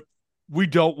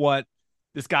want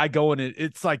this guy going.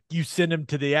 It's like you send him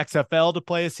to the XFL to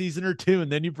play a season or two,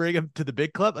 and then you bring him to the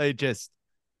big club. I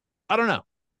don't know.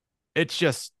 It's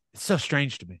so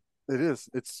strange to me. It is.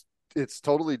 It's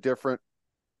totally different.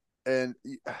 And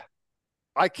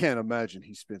I can't imagine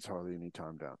he spends hardly any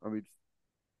time down. I mean,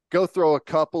 go throw a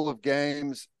couple of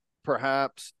games,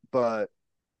 perhaps, but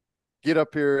get up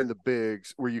here in the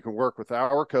bigs where you can work with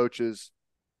our coaches,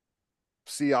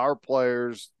 see our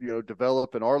players,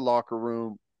 develop in our locker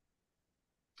room.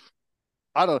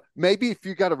 I don't know. Maybe if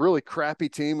you got a really crappy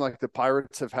team like the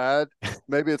Pirates have had,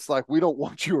 maybe it's like, we don't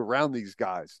want you around these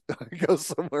guys. Go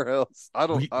somewhere else. I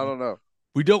don't know.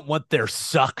 We don't want their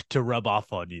suck to rub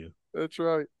off on you. That's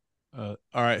right. All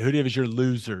right. Who do you have as your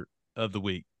loser of the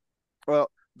week? Well,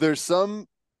 there's some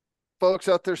folks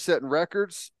out there setting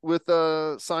records with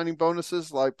signing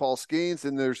bonuses like Paul Skenes,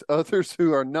 and there's others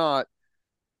who are not.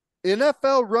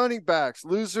 NFL running backs,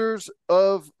 losers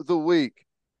of the week,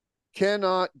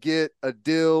 cannot get a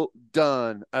deal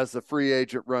done as a free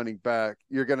agent running back.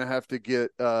 You're going to have to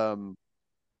get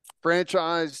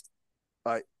franchised.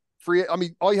 Free. I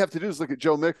mean, all you have to do is look at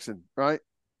Joe Mixon, right?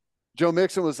 Joe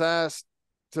Mixon was asked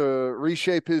to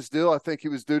reshape his deal. I think he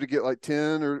was due to get like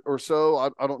 10 or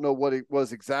so. I don't know what it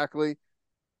was exactly,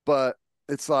 but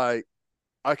it's like,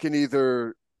 I can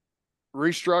either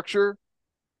restructure,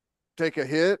 take a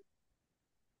hit,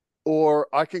 or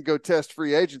I can go test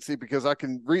free agency because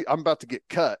I'm about to get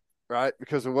cut, right?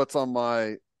 Because of what's on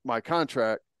my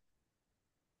contract.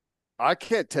 I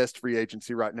can't test free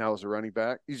agency right now as a running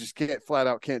back. You just flat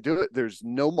out can't do it. There's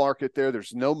no market there.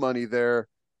 There's no money there.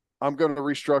 I'm going to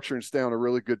restructure and stay on a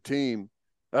really good team.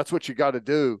 That's what you got to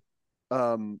do.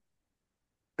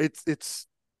 It's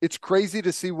crazy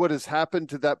to see what has happened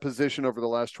to that position over the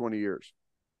last 20 years.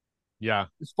 Yeah.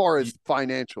 As far as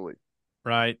financially.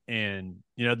 Right. And,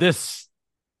 this,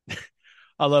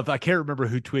 I can't remember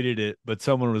who tweeted it, but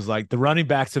someone was like, the running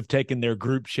backs have taken their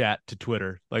group chat to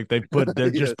Twitter. Like they're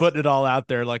Yes. just putting it all out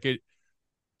there. Like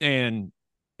and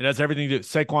it has everything to do.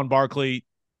 Saquon Barkley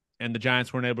and the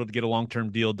Giants weren't able to get a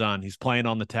long-term deal done. He's playing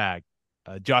on the tag.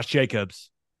 Josh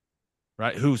Jacobs,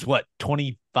 right? Who's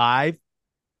 25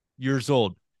 years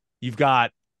old. You've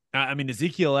got,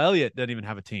 Ezekiel Elliott doesn't even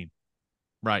have a team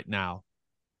right now.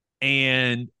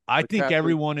 And I think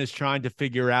everyone is trying to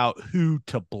figure out who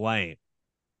to blame.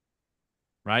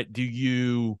 Right? Do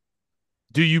you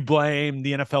Do you blame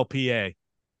the NFLPA?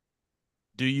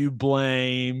 Do you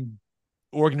blame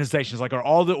organizations? Like, are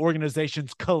all the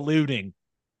organizations colluding,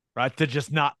 right, to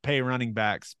just not pay running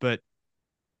backs? But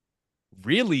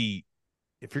really,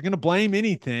 if you're going to blame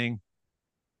anything,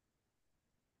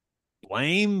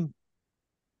 blame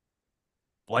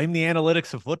the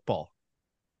analytics of football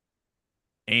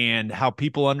and how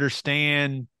people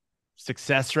understand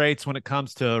success rates when it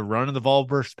comes to running the ball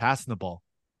versus passing the ball,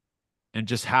 and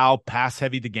just how pass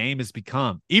heavy the game has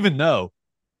become. Even though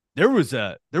there was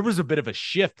a bit of a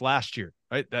shift last year,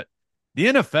 right? That the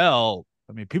NFL,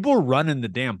 I mean, people were running the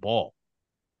damn ball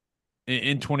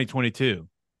in 2022.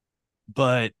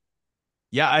 But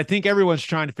yeah, I think everyone's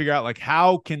trying to figure out, like,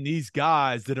 how can these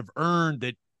guys that have earned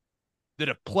that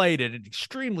have played at an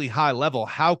extremely high level,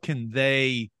 how can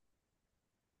they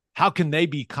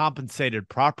be compensated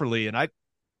properly? And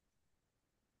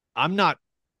I'm not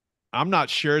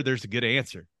sure there's a good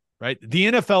answer, right? The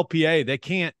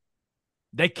NFLPA,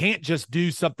 they can't just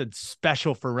do something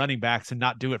special for running backs and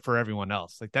not do it for everyone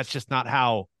else. Like, that's not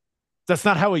how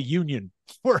a union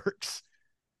works.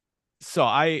 So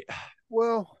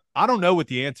Well, I don't know what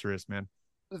the answer is, man.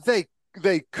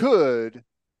 they could,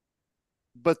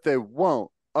 but they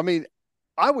won't. I mean,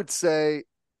 I would say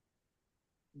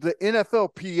the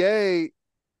NFLPA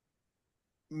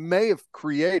may have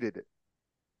created it.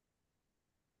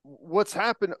 What's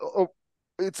happened? Oh,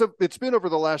 it's been over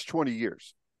the last 20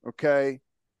 years. Okay,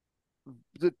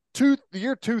 the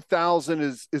year 2000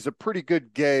 is a pretty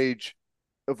good gauge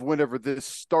of whenever this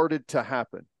started to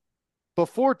happen.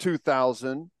 Before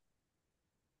 2000,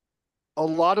 a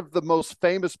lot of the most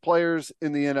famous players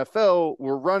in the NFL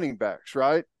were running backs,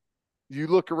 right? You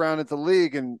look around at the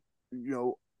league and, you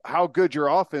know, how good your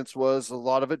offense was, a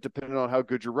lot of it depended on how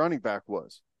good your running back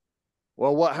was.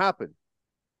 Well, what happened?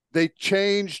 They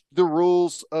changed the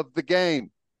rules of the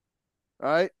game,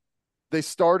 right? They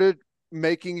started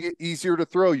making it easier to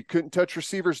throw. You couldn't touch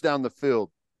receivers down the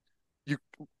field. You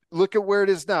look at where it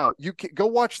is now. You can go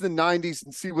watch the 90s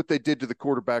and see what they did to the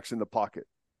quarterbacks in the pocket.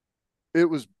 It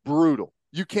was brutal.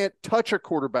 You can't touch a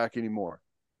quarterback anymore.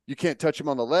 You can't touch him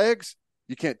on the legs.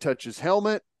 You can't touch his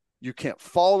helmet. You can't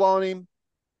fall on him.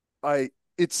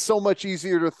 It's so much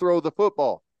easier to throw the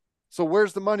football. So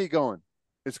where's the money going?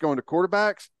 It's going to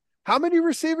quarterbacks. How many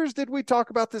receivers did we talk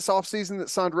about this offseason that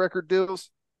signed record deals?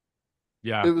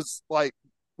 Yeah. It was like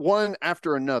one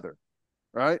after another,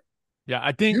 right? Yeah,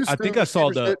 I think I saw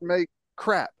receivers didn't make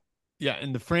crap. Yeah,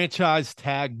 and the franchise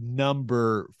tag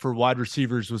number for wide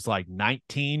receivers was like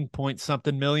 19 point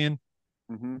something million,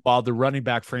 while the running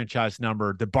back franchise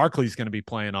number that Barkley's going to be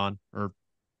playing on, or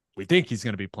we think he's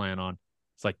going to be playing on,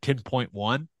 it's like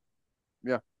 10.1.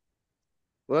 Yeah.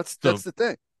 Well, that's the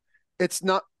thing. It's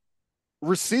not,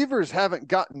 receivers haven't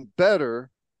gotten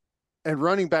better and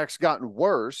running backs gotten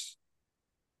worse.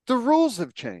 The rules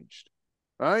have changed,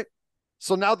 right?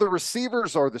 So now the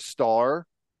receivers are the star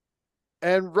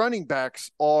and running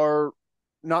backs are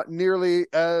not nearly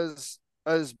as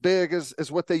big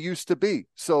as what they used to be.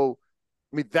 So,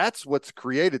 I mean, that's what's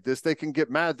created this. They can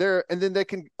get mad there, and then they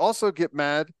can also get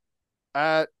mad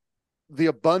at the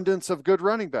abundance of good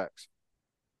running backs.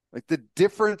 Like the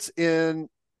difference in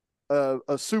a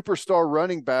superstar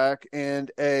running back and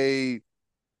a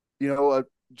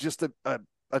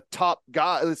top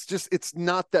guy. It's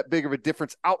not that big of a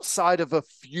difference outside of a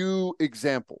few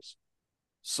examples.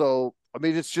 So, I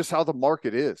mean, it's just how the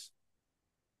market is.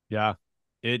 Yeah.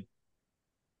 I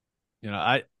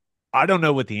don't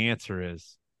know what the answer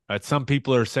is. Right? Some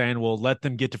people are saying, well, let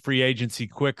them get to free agency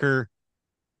quicker.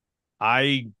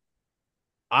 I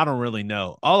don't really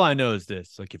know. All I know is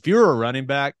this. Like, if you're a running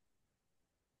back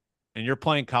and you're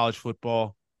playing college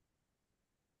football,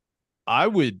 I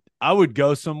would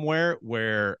go somewhere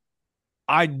where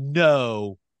I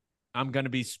know I'm going to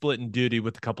be splitting duty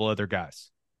with a couple other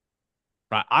guys.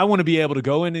 Right? I want to be able to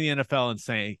go into the NFL and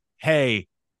say, hey,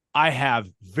 I have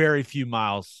very few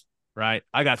miles, right?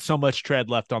 I got so much tread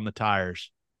left on the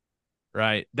tires,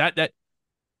 right? That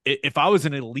if I was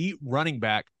an elite running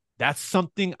back, that's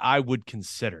something I would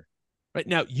consider. Right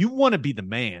now, you want to be the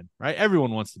man, right?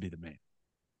 Everyone wants to be the man.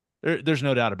 There's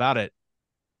no doubt about it.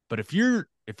 But if you're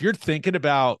thinking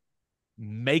about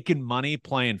making money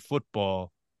playing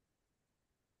football,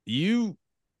 you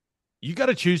got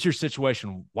to choose your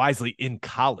situation wisely in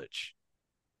college.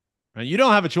 Right? You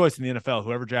don't have a choice in the NFL.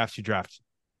 Whoever drafts you, drafts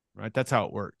you. Right? That's how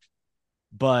it works.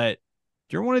 But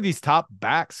if you're one of these top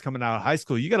backs coming out of high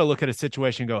school, you got to look at a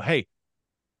situation and go, hey,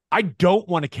 I don't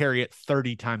want to carry it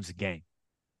 30 times a game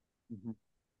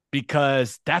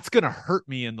because that's going to hurt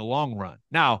me in the long run.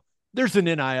 Now, there's an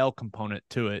NIL component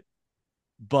to it,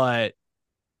 but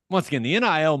once again, the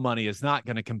NIL money is not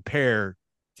going to compare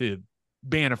to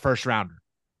being a first rounder.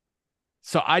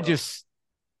 So I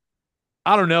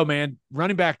don't know, man.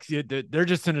 Running back, they're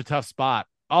just in a tough spot.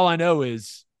 All I know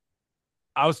is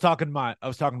I was talking to my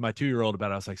 2-year-old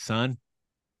about it. I was like, son,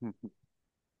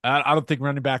 I don't think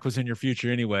running back was in your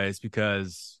future anyways,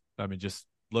 because I mean, just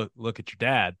look at your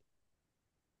dad.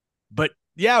 But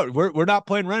yeah, we're not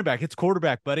playing running back. It's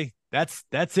quarterback, buddy. That's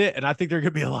it. And I think there are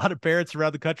going to be a lot of parents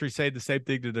around the country saying the same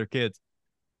thing to their kids.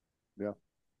 Yeah.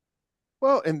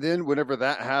 Well, and then whenever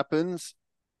that happens,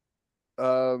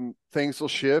 things will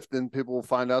shift, and people will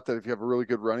find out that if you have a really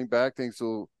good running back, things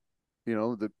will,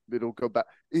 it'll go back.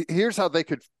 Here's how they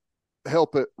could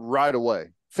help it right away.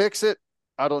 Fix it,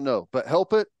 I don't know, but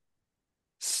help it.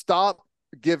 Stop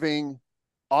giving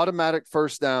automatic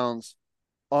first downs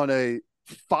on a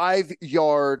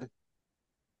 5-yard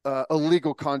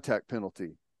illegal contact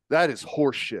penalty. That is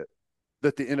horseshit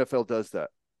that the NFL does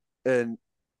that. And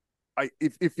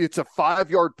if it's a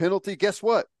 5-yard penalty, guess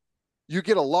what? You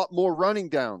get a lot more running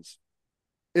downs.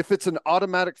 If it's an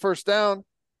automatic first down,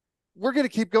 we're going to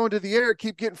keep going to the air,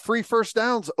 keep getting free first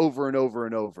downs over and over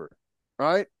and over,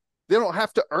 right? They don't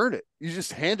have to earn it. You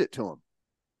just hand it to them.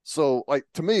 So,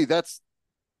 to me, that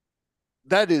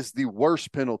is the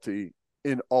worst penalty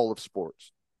in all of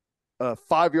sports. A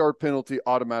 5-yard penalty,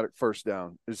 automatic first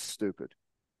down is stupid.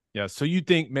 Yeah. So you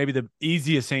think maybe the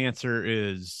easiest answer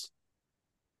is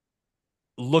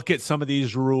look at some of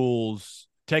these rules,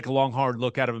 take a long, hard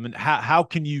look at them, and how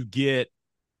can you get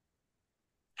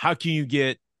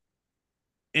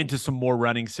into some more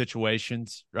running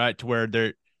situations, right? To where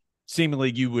they're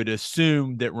seemingly, you would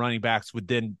assume that running backs would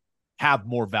then have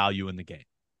more value in the game.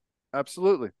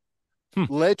 Absolutely.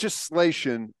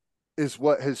 Legislation is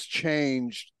what has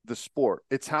changed the sport.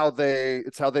 It's how they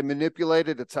manipulate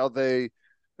it. It's how they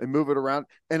move it around.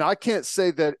 And I can't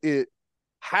say that it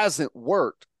hasn't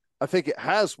worked. I think it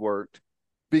has worked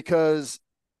because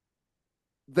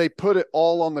they put it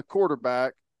all on the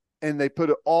quarterback, and they put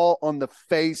it all on the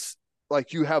face.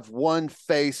 Like, you have one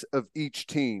face of each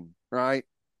team, right?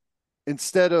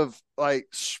 Instead of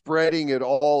spreading it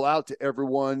all out to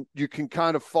everyone, you can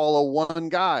kind of follow one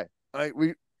guy.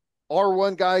 Our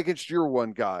one guy against your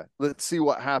one guy. Let's see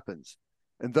what happens.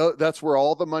 And that's where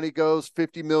all the money goes,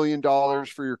 $50 million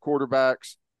for your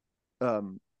quarterbacks.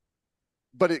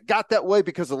 But it got that way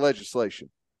because of legislation.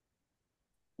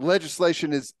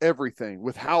 Legislation is everything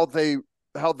with how they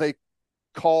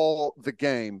call the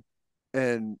game.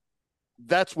 And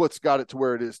that's what's got it to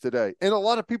where it is today. And a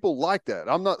lot of people like that.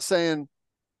 I'm not saying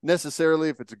necessarily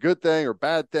if it's a good thing or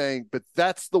bad thing, but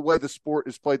that's the way the sport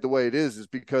is played the way it is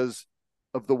because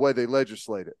of the way they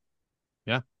legislate it.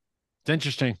 Yeah. It's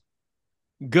interesting.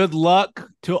 Good luck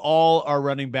to all our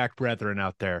running back brethren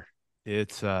out there.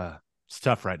 It's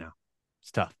tough right now.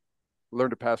 It's tough.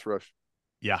 Learn to pass rush.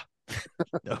 Yeah.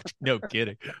 No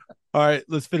kidding. All right,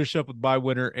 let's finish up with my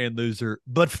winner and loser.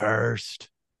 But first,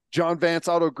 John Vance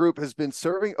Auto Group has been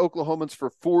serving Oklahomans for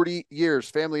 40 years.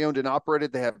 Family owned and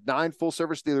operated. They have 9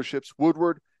 full-service dealerships,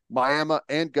 Woodward, Miami,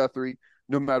 and Guthrie.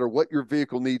 No matter what your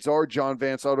vehicle needs are, John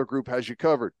Vance Auto Group has you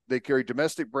covered. They carry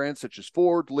domestic brands such as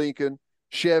Ford, Lincoln,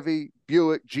 Chevy,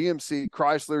 Buick, GMC,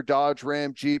 Chrysler, Dodge,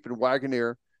 Ram, Jeep, and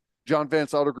Wagoneer. John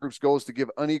Vance Auto Group's goal is to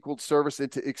give unequaled service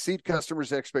and to exceed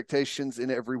customers' expectations in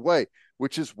every way,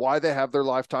 which is why they have their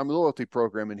lifetime loyalty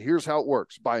program. And here's how it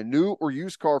works. Buy a new or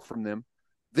used car from them.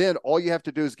 Then all you have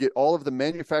to do is get all of the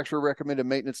manufacturer recommended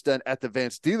maintenance done at the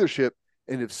Vance dealership.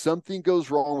 And if something goes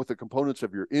wrong with the components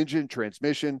of your engine,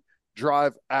 transmission,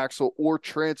 drive, axle, or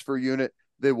transfer unit,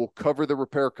 they will cover the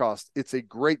repair cost. It's a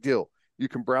great deal. You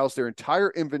can browse their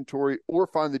entire inventory or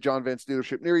find the John Vance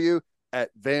dealership near you at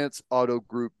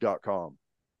vanceautogroup.com.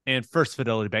 And First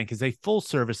Fidelity Bank is a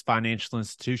full-service financial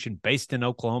institution based in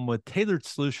Oklahoma with tailored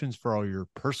solutions for all your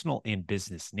personal and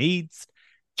business needs.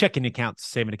 Checking accounts,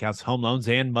 saving accounts, home loans,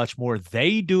 and much more.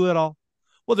 They do it all.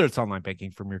 Whether it's online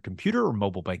banking from your computer or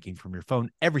mobile banking from your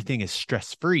phone, everything is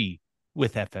stress-free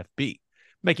with FFB.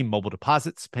 Making mobile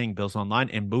deposits, paying bills online,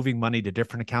 and moving money to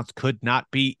different accounts could not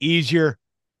be easier.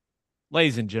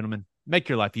 Ladies and gentlemen, make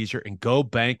your life easier and go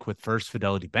bank with First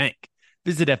Fidelity Bank.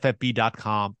 Visit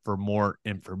ffb.com for more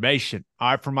information.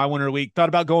 All right, for my winner of the week, thought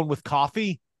about going with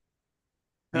coffee.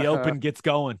 The Open gets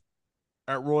going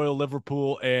at Royal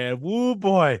Liverpool, and woo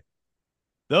boy,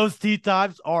 those tee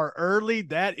times are early.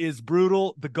 That is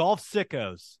brutal. The golf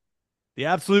sickos, the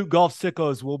absolute golf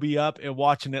sickos will be up and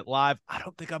watching it live. I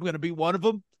don't think I'm going to be one of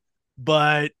them,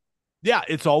 but yeah,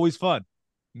 it's always fun.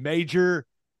 Major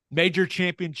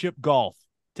championship golf.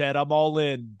 Ted, I'm all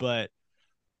in, but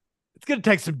it's going to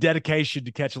take some dedication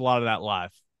to catch a lot of that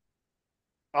live.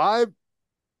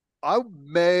 I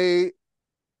may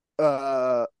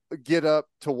uh get up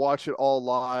to watch it all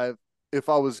live if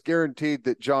I was guaranteed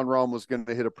that John Rahm was going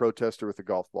to hit a protester with a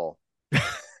golf ball.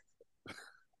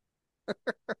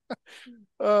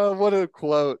 What a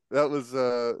quote. That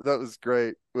was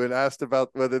great. When asked about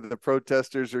whether the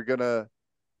protesters are gonna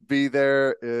be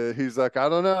there, he's like, I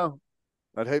don't know.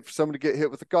 I'd hate for someone to get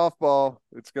hit with a golf ball.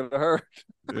 It's gonna hurt.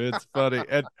 It's funny.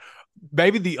 And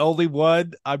maybe the only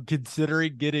one I'm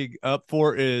considering getting up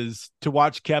for is to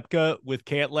watch Kepka with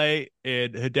Cantlay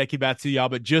and Hideki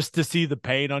Matsuyama just to see the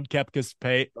pain on Kepka's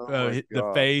Oh my the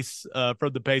god. face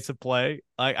from the pace of play.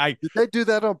 Did they do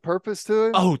that on purpose to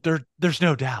him? Oh, there's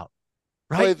no doubt,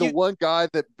 Play right? the one guy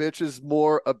that bitches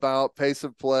more about pace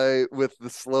of play with the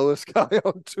slowest guy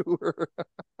on tour.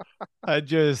 I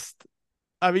just,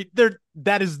 I mean,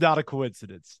 that is not a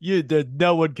coincidence.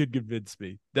 No one could convince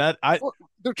me that I. Well,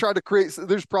 they're trying to create.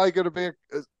 There's probably going to be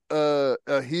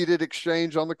a heated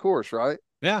exchange on the course, right?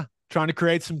 Yeah, trying to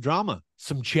create some drama,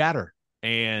 some chatter,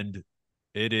 and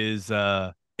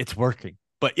it's working.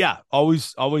 But yeah,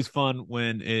 always fun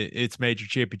when it's major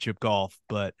championship golf.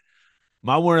 But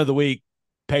my word of the week,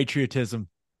 patriotism.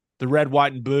 The red,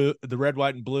 white, and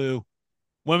blue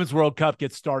Women's World Cup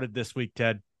gets started this week,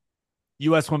 Ted.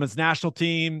 U.S. Women's National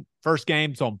Team, first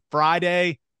game's on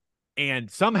Friday, and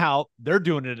somehow they're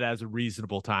doing it as a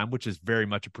reasonable time, which is very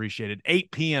much appreciated.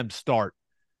 8 p.m. start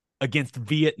against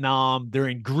Vietnam. They're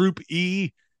in Group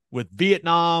E with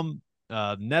Vietnam,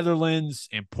 Netherlands,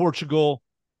 and Portugal.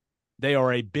 They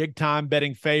are a big-time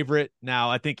betting favorite.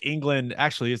 Now, I think England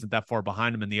actually isn't that far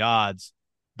behind them in the odds,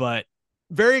 but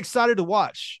very excited to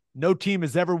watch. No team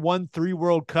has ever won 3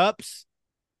 World Cups,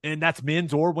 and that's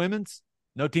men's or women's.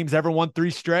 No team's ever won 3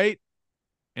 straight,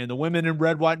 and the women in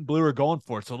red, white, and blue are going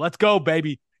for it. So let's go,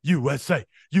 baby. USA,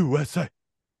 USA.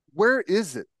 Where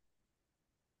is it?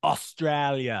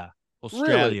 Australia. Really?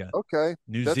 Australia. Okay,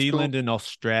 New that's Zealand cool. and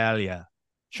Australia.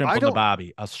 Shrimp I on the don't.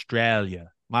 bobby.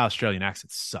 Australia. My Australian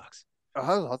accent sucks. I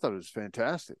thought it was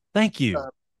fantastic. Thank you. Uh,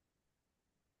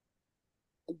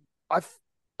 I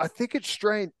I think it's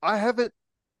strange. I haven't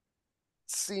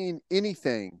seen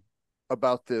anything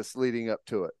about this leading up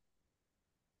to it.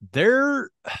 They're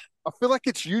I feel like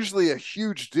it's usually a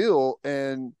huge deal,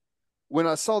 and when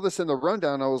I saw this in the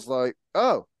rundown, I was like,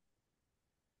 "Oh,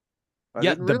 I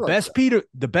yeah, didn't realize that."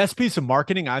 the best piece of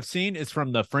marketing I've seen is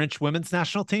from the French women's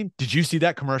national team. Did you see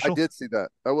that I commercial? did see that.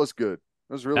 That was good.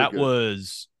 That was really That good.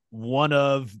 was one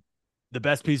of the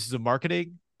best pieces of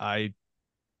marketing I've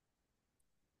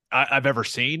ever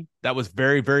seen. That was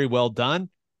very, very well done.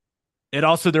 And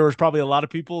also there was probably a lot of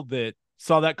people that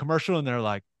saw that commercial and they're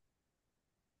like,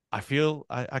 I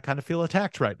kind of feel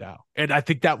attacked right now. And I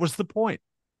think that was the point.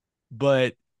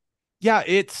 But yeah,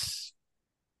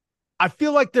 I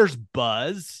feel like there's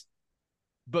buzz,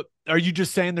 but are you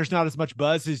just saying there's not as much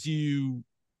buzz as you?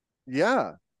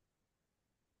 Yeah,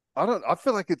 I don't. I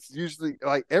feel like it's usually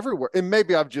like everywhere, and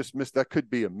maybe I've just missed. That could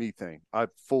be a me thing.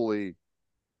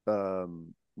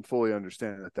 Um, fully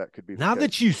understand that that could be the Now case.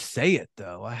 that you say it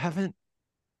though, I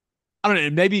don't know,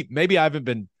 maybe I haven't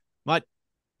been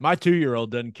my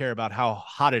 2-year-old doesn't care about how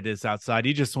hot it is outside.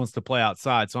 He just wants to play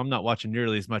outside. So I'm not watching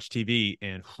nearly as much TV.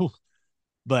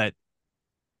 But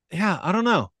yeah, I don't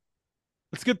know.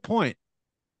 That's a good point.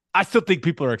 I still think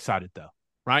people are excited though,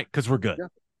 right? Because we're good. Yeah.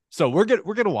 So we're good.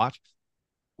 We're gonna watch.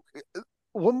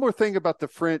 One more thing about the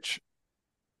French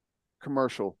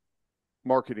commercial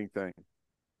marketing thing.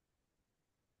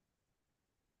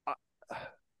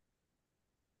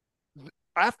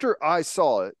 After I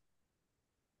saw it,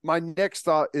 my next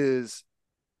thought is,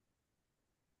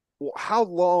 well, how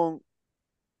long?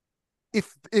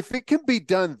 If it can be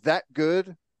done that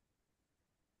good,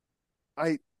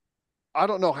 I I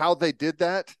don't know how they did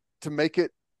that to make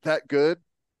it that good.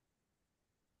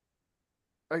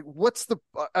 Like, what's the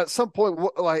at some point?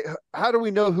 Like, how do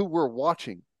we know who we're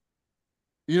watching?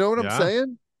 You know what I'm Yeah.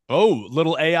 saying? Oh,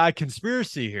 little AI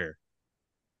conspiracy here.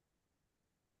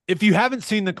 If you haven't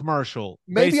seen the commercial,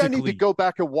 Maybe I need to basically, go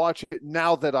back and watch it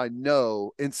now that I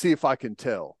know and see if I can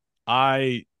tell.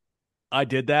 I I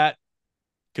did that.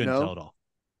 Couldn't tell No, it all.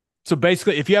 So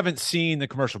basically, if you haven't seen the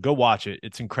commercial, go watch it.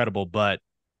 It's incredible. But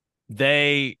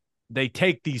they they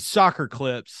take these soccer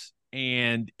clips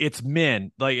and it's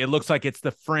men. Like it looks like it's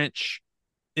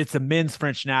the men's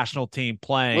French national team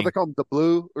what they playing. call them, the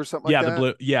blue or something like Yeah, the that.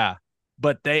 blue. Yeah.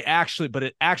 But it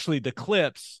actually the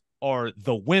clips are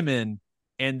the women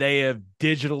and they have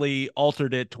digitally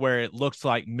altered it to where it looks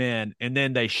like men. And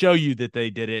then they show you that they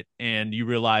did it and you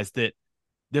realize that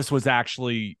this was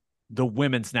actually the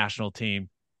women's national team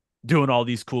doing all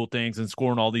these cool things and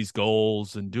scoring all these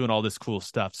goals and doing all this cool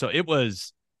stuff. So it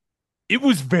was It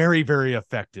was very, very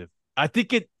effective. I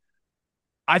think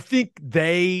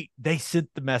they sent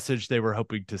the message they were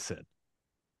hoping to send.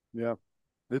 Yeah.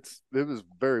 It was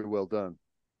very well done.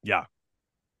 Yeah.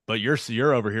 But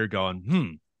you're over here going,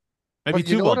 maybe But you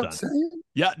too know well what I'm done. saying?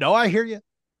 Yeah, no, I hear you.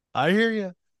 I hear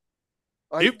you.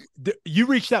 I You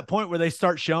reach that point where they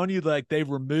start showing you like they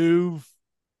remove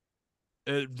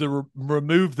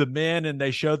the men and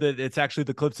they show that it's actually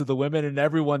the clips of the women, and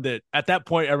everyone that at that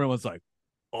point everyone's like,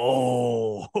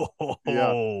 oh,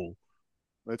 yeah,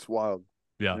 it's wild.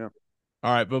 yeah. Yeah.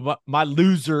 All right, but my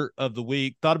loser of the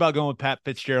week thought about going with Pat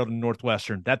Fitzgerald in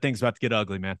Northwestern. That thing's about to get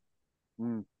ugly, man.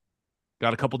 Mm.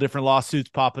 Got a couple different lawsuits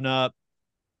popping up.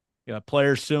 Got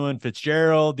players suing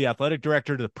Fitzgerald, the athletic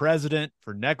director, to the president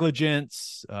for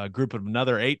negligence. A group of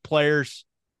another 8 players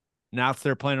announced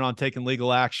they're planning on taking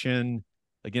legal action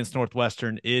against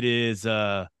Northwestern. It's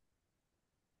about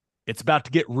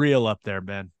to get real up there,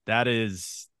 man.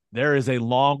 There is a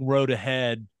long road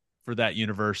ahead for that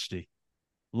university.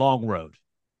 Long road.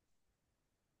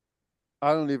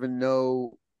 I don't even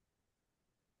know.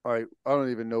 I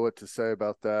don't even know what to say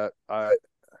about that. I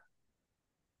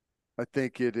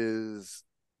think it is.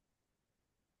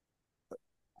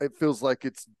 It feels like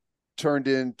it's turned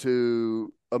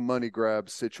into a money grab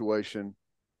situation.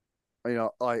 You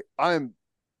know, I'm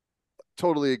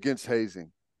totally against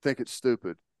hazing. Think it's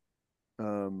stupid.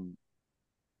 Um,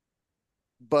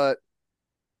 but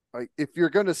if you're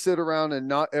going to sit around and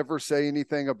not ever say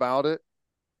anything about it,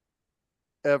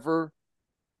 ever,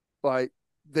 like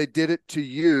they did it to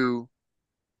you,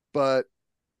 but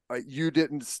you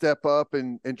didn't step up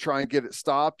and try and get it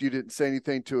stopped. You didn't say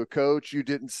anything to a coach. You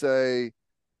didn't say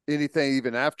anything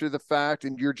even after the fact,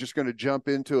 and you're just going to jump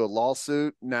into a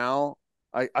lawsuit now.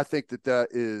 I think that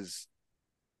is,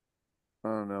 I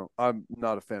don't know. I'm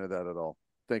not a fan of that at all.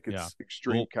 I think it's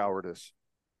extreme cowardice.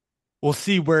 We'll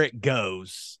see where it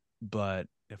goes, but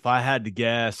if I had to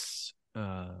guess,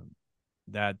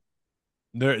 that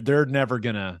they're never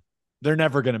gonna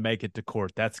make it to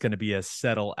court. That's going to be a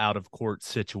settle out of court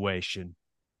situation.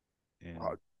 And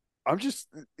I'm just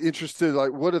interested,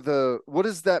 like, what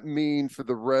does that mean for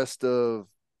the rest of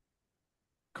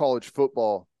college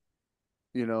football,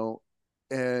 you know,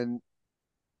 and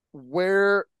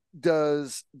where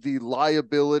does the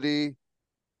liability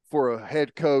for a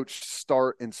head coach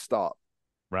start and stop?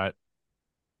 right.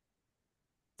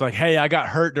 It's like, hey, I got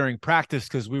hurt during practice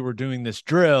because we were doing this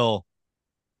drill.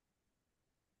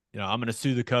 I'm going to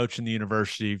sue the coach and the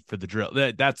university for the drill.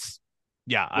 That's,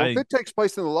 yeah. Well, if it takes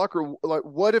place in the locker room, like,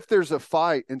 what if there's a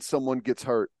fight and someone gets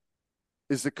hurt?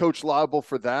 Is the coach liable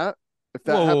for that? If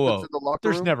that happens in the locker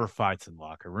room? There's never fights in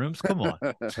locker rooms. Come on.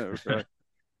 Right.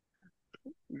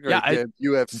 Yeah.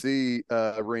 UFC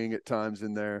ring at times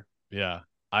in there. Yeah.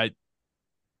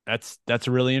 That's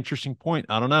a really interesting point.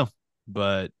 I don't know,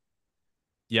 but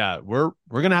yeah, we're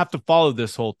going to have to follow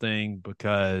this whole thing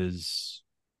because,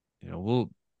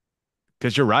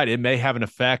 because you're right. It may have an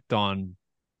effect on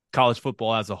college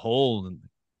football as a whole and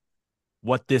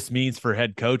what this means for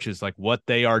head coaches, like what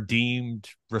they are deemed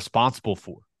responsible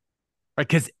for. Right.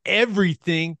 Because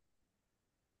everything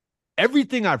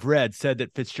I've read said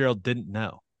that Fitzgerald didn't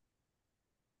know.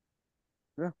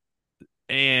 Yeah.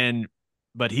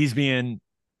 But he's named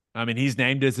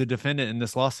as a defendant in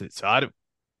this lawsuit. So I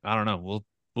don't know.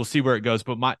 We'll see where it goes.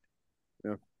 But my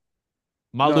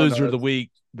loser of the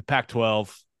week, the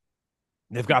Pac-12.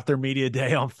 They've got their media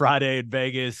day on Friday in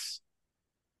Vegas.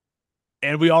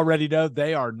 And we already know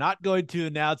they are not going to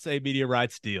announce a media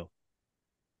rights deal.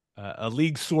 A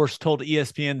league source told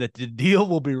ESPN that the deal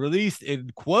will be released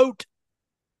in, quote,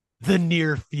 the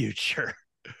near future.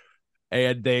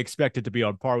 And they expect it to be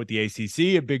on par with the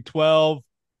ACC and Big 12.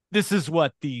 This is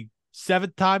what, the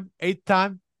 8th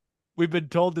time we've been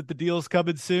told that the deal is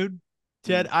coming soon?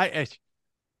 Ted,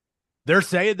 they're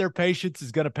saying their patience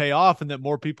is going to pay off and that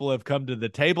more people have come to the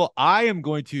table. I'm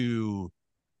going to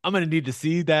need to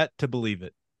see that to believe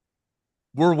it.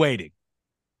 We're waiting.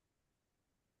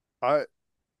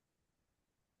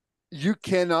 You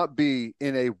cannot be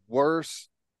in a worse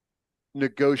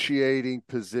negotiating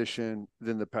position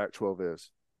than the Pac-12 is.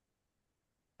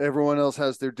 Everyone else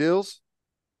has their deals.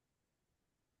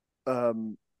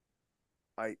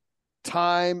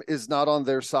 Time is not on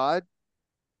their side.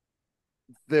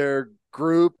 Their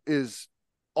group is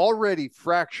already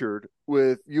fractured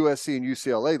with USC and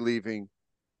UCLA leaving,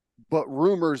 but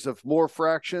rumors of more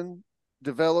fraction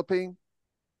developing.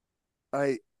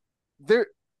 There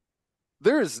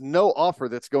is no offer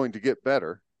that's going to get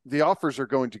better. The offers are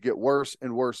going to get worse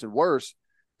and worse and worse.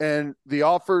 And the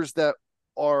offers that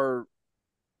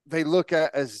they look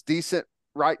at as decent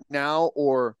right now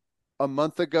or a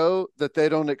month ago that they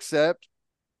don't accept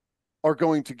are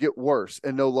going to get worse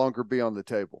and no longer be on the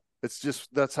table. It's just,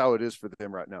 that's how it is for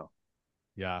them right now.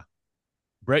 Yeah.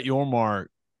 Brett Yormark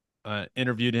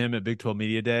interviewed him at Big 12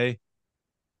 Media Day,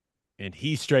 and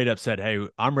he straight up said, hey,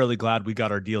 I'm really glad we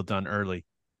got our deal done early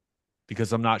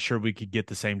because I'm not sure we could get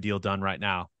the same deal done right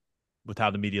now with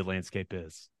how the media landscape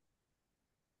is.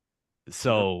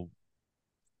 So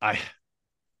I'm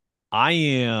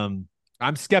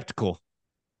skeptical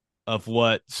of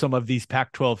what some of these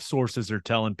Pac-12 sources are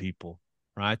telling people,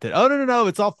 right? That, oh, no,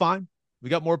 it's all fine. We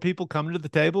got more people coming to the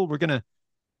table. We're going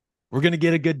to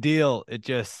get a good deal. It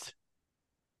just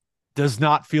does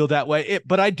not feel that way.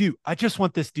 But I just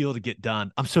want this deal to get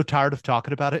done. I'm so tired of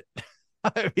talking about it.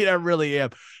 I mean, I really am.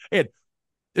 And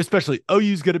especially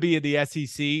OU's going to be in the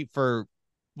SEC for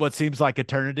what seems like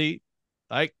eternity.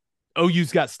 Like,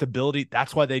 OU's got stability.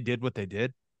 That's why they did what they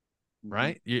did,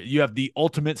 right? You have the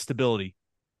ultimate stability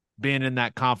being in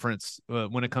that conference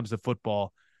when it comes to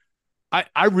football. I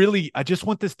just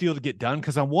want this deal to get done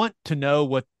because I want to know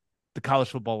what the college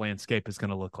football landscape is going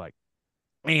to look like.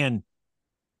 And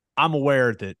I'm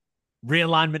aware that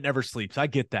realignment never sleeps. I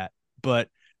get that. But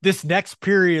this next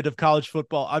period of college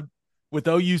football, with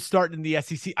OU starting in the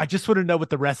SEC, I just want to know what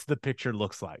the rest of the picture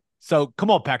looks like. So come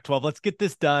on, Pac-12, let's get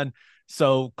this done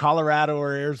so Colorado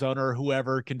or Arizona or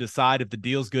whoever can decide if the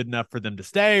deal's good enough for them to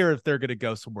stay or if they're going to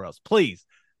go somewhere else. Please,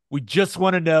 we just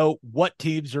want to know what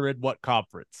teams are in what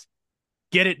conference.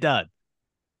 Get it done.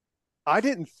 I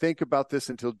didn't think about this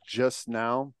until just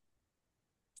now,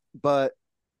 but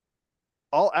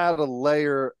I'll add a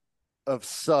layer of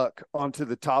suck onto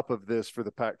the top of this for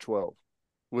the Pac-12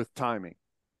 with timing.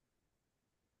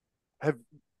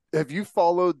 Have you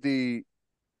followed the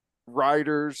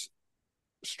writers'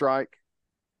 strike?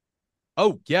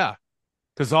 Oh, yeah.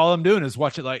 Because all I'm doing is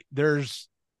watch it. Like, there's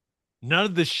none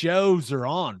of the shows are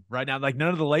on right now. Like, none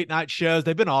of the late night shows.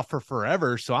 They've been off for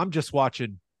forever. So I'm just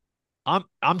watching.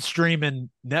 I'm streaming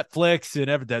Netflix and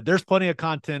everything. There's plenty of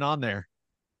content on there.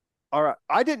 All right.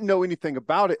 I didn't know anything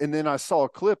about it. And then I saw a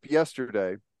clip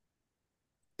yesterday,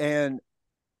 and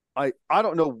I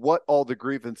don't know what all the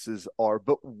grievances are,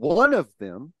 but one of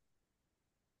them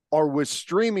are with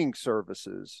streaming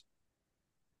services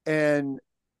and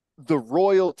the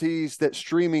royalties that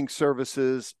streaming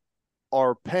services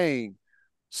are paying.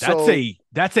 So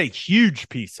that's a huge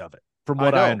piece of it from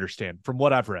what I understand, from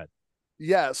what I've read.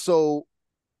 Yeah. So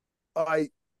I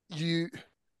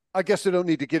guess I don't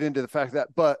need to get into the fact that,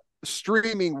 but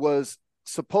streaming was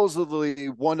supposedly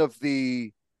one of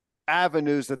the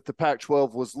avenues that the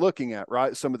Pac-12 was looking at,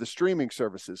 right? Some of the streaming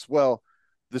services. Well,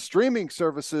 the streaming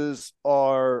services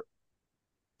are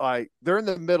they're in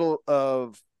the middle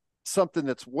of something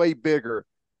that's way bigger.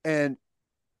 And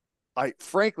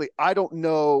frankly, I don't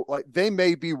know, like, they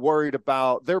may be worried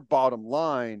about their bottom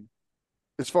line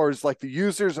as far as like the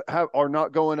users are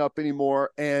not going up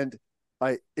anymore. And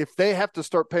if they have to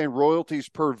start paying royalties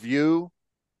per view,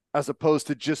 as opposed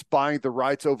to just buying the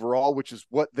rights overall, which is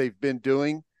what they've been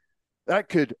doing, that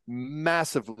could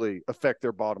massively affect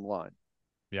their bottom line.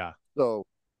 Yeah. So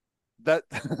that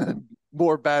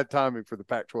more bad timing for the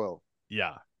Pac-12.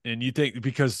 Yeah. And you think,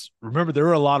 because remember, there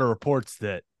were a lot of reports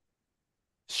that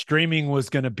streaming was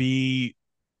going to be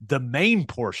the main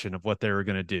portion of what they were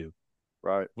going to do,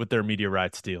 right, with their media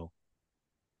rights deal.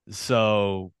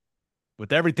 So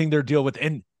with everything they're dealing with,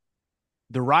 and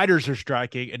the writers are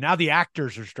striking, and now the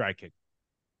actors are striking.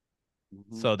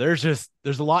 Mm-hmm. So there's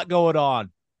a lot going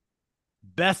on.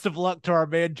 Best of luck to our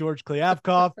man, George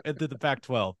Kliavkoff, and to the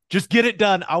Pac-12. Just get it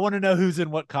done. I want to know who's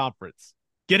in what conference.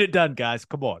 Get it done, guys.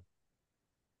 Come on.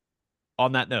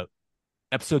 On that note,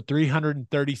 episode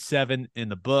 337 in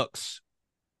the books.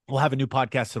 We'll have a new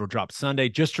podcast that'll drop Sunday.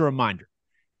 Just a reminder,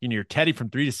 you can hear Teddy from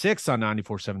 3 to 6 on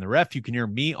 94.7 The Ref. You can hear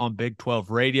me on Big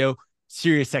 12 Radio,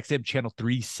 Sirius XM channel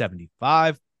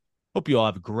 375. Hope you all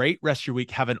have a great rest of your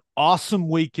week. Have an awesome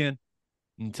weekend.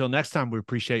 Until next time, we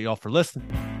appreciate you all for listening.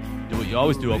 Do what you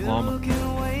always do, Oklahoma.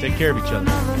 Take care of each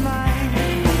other.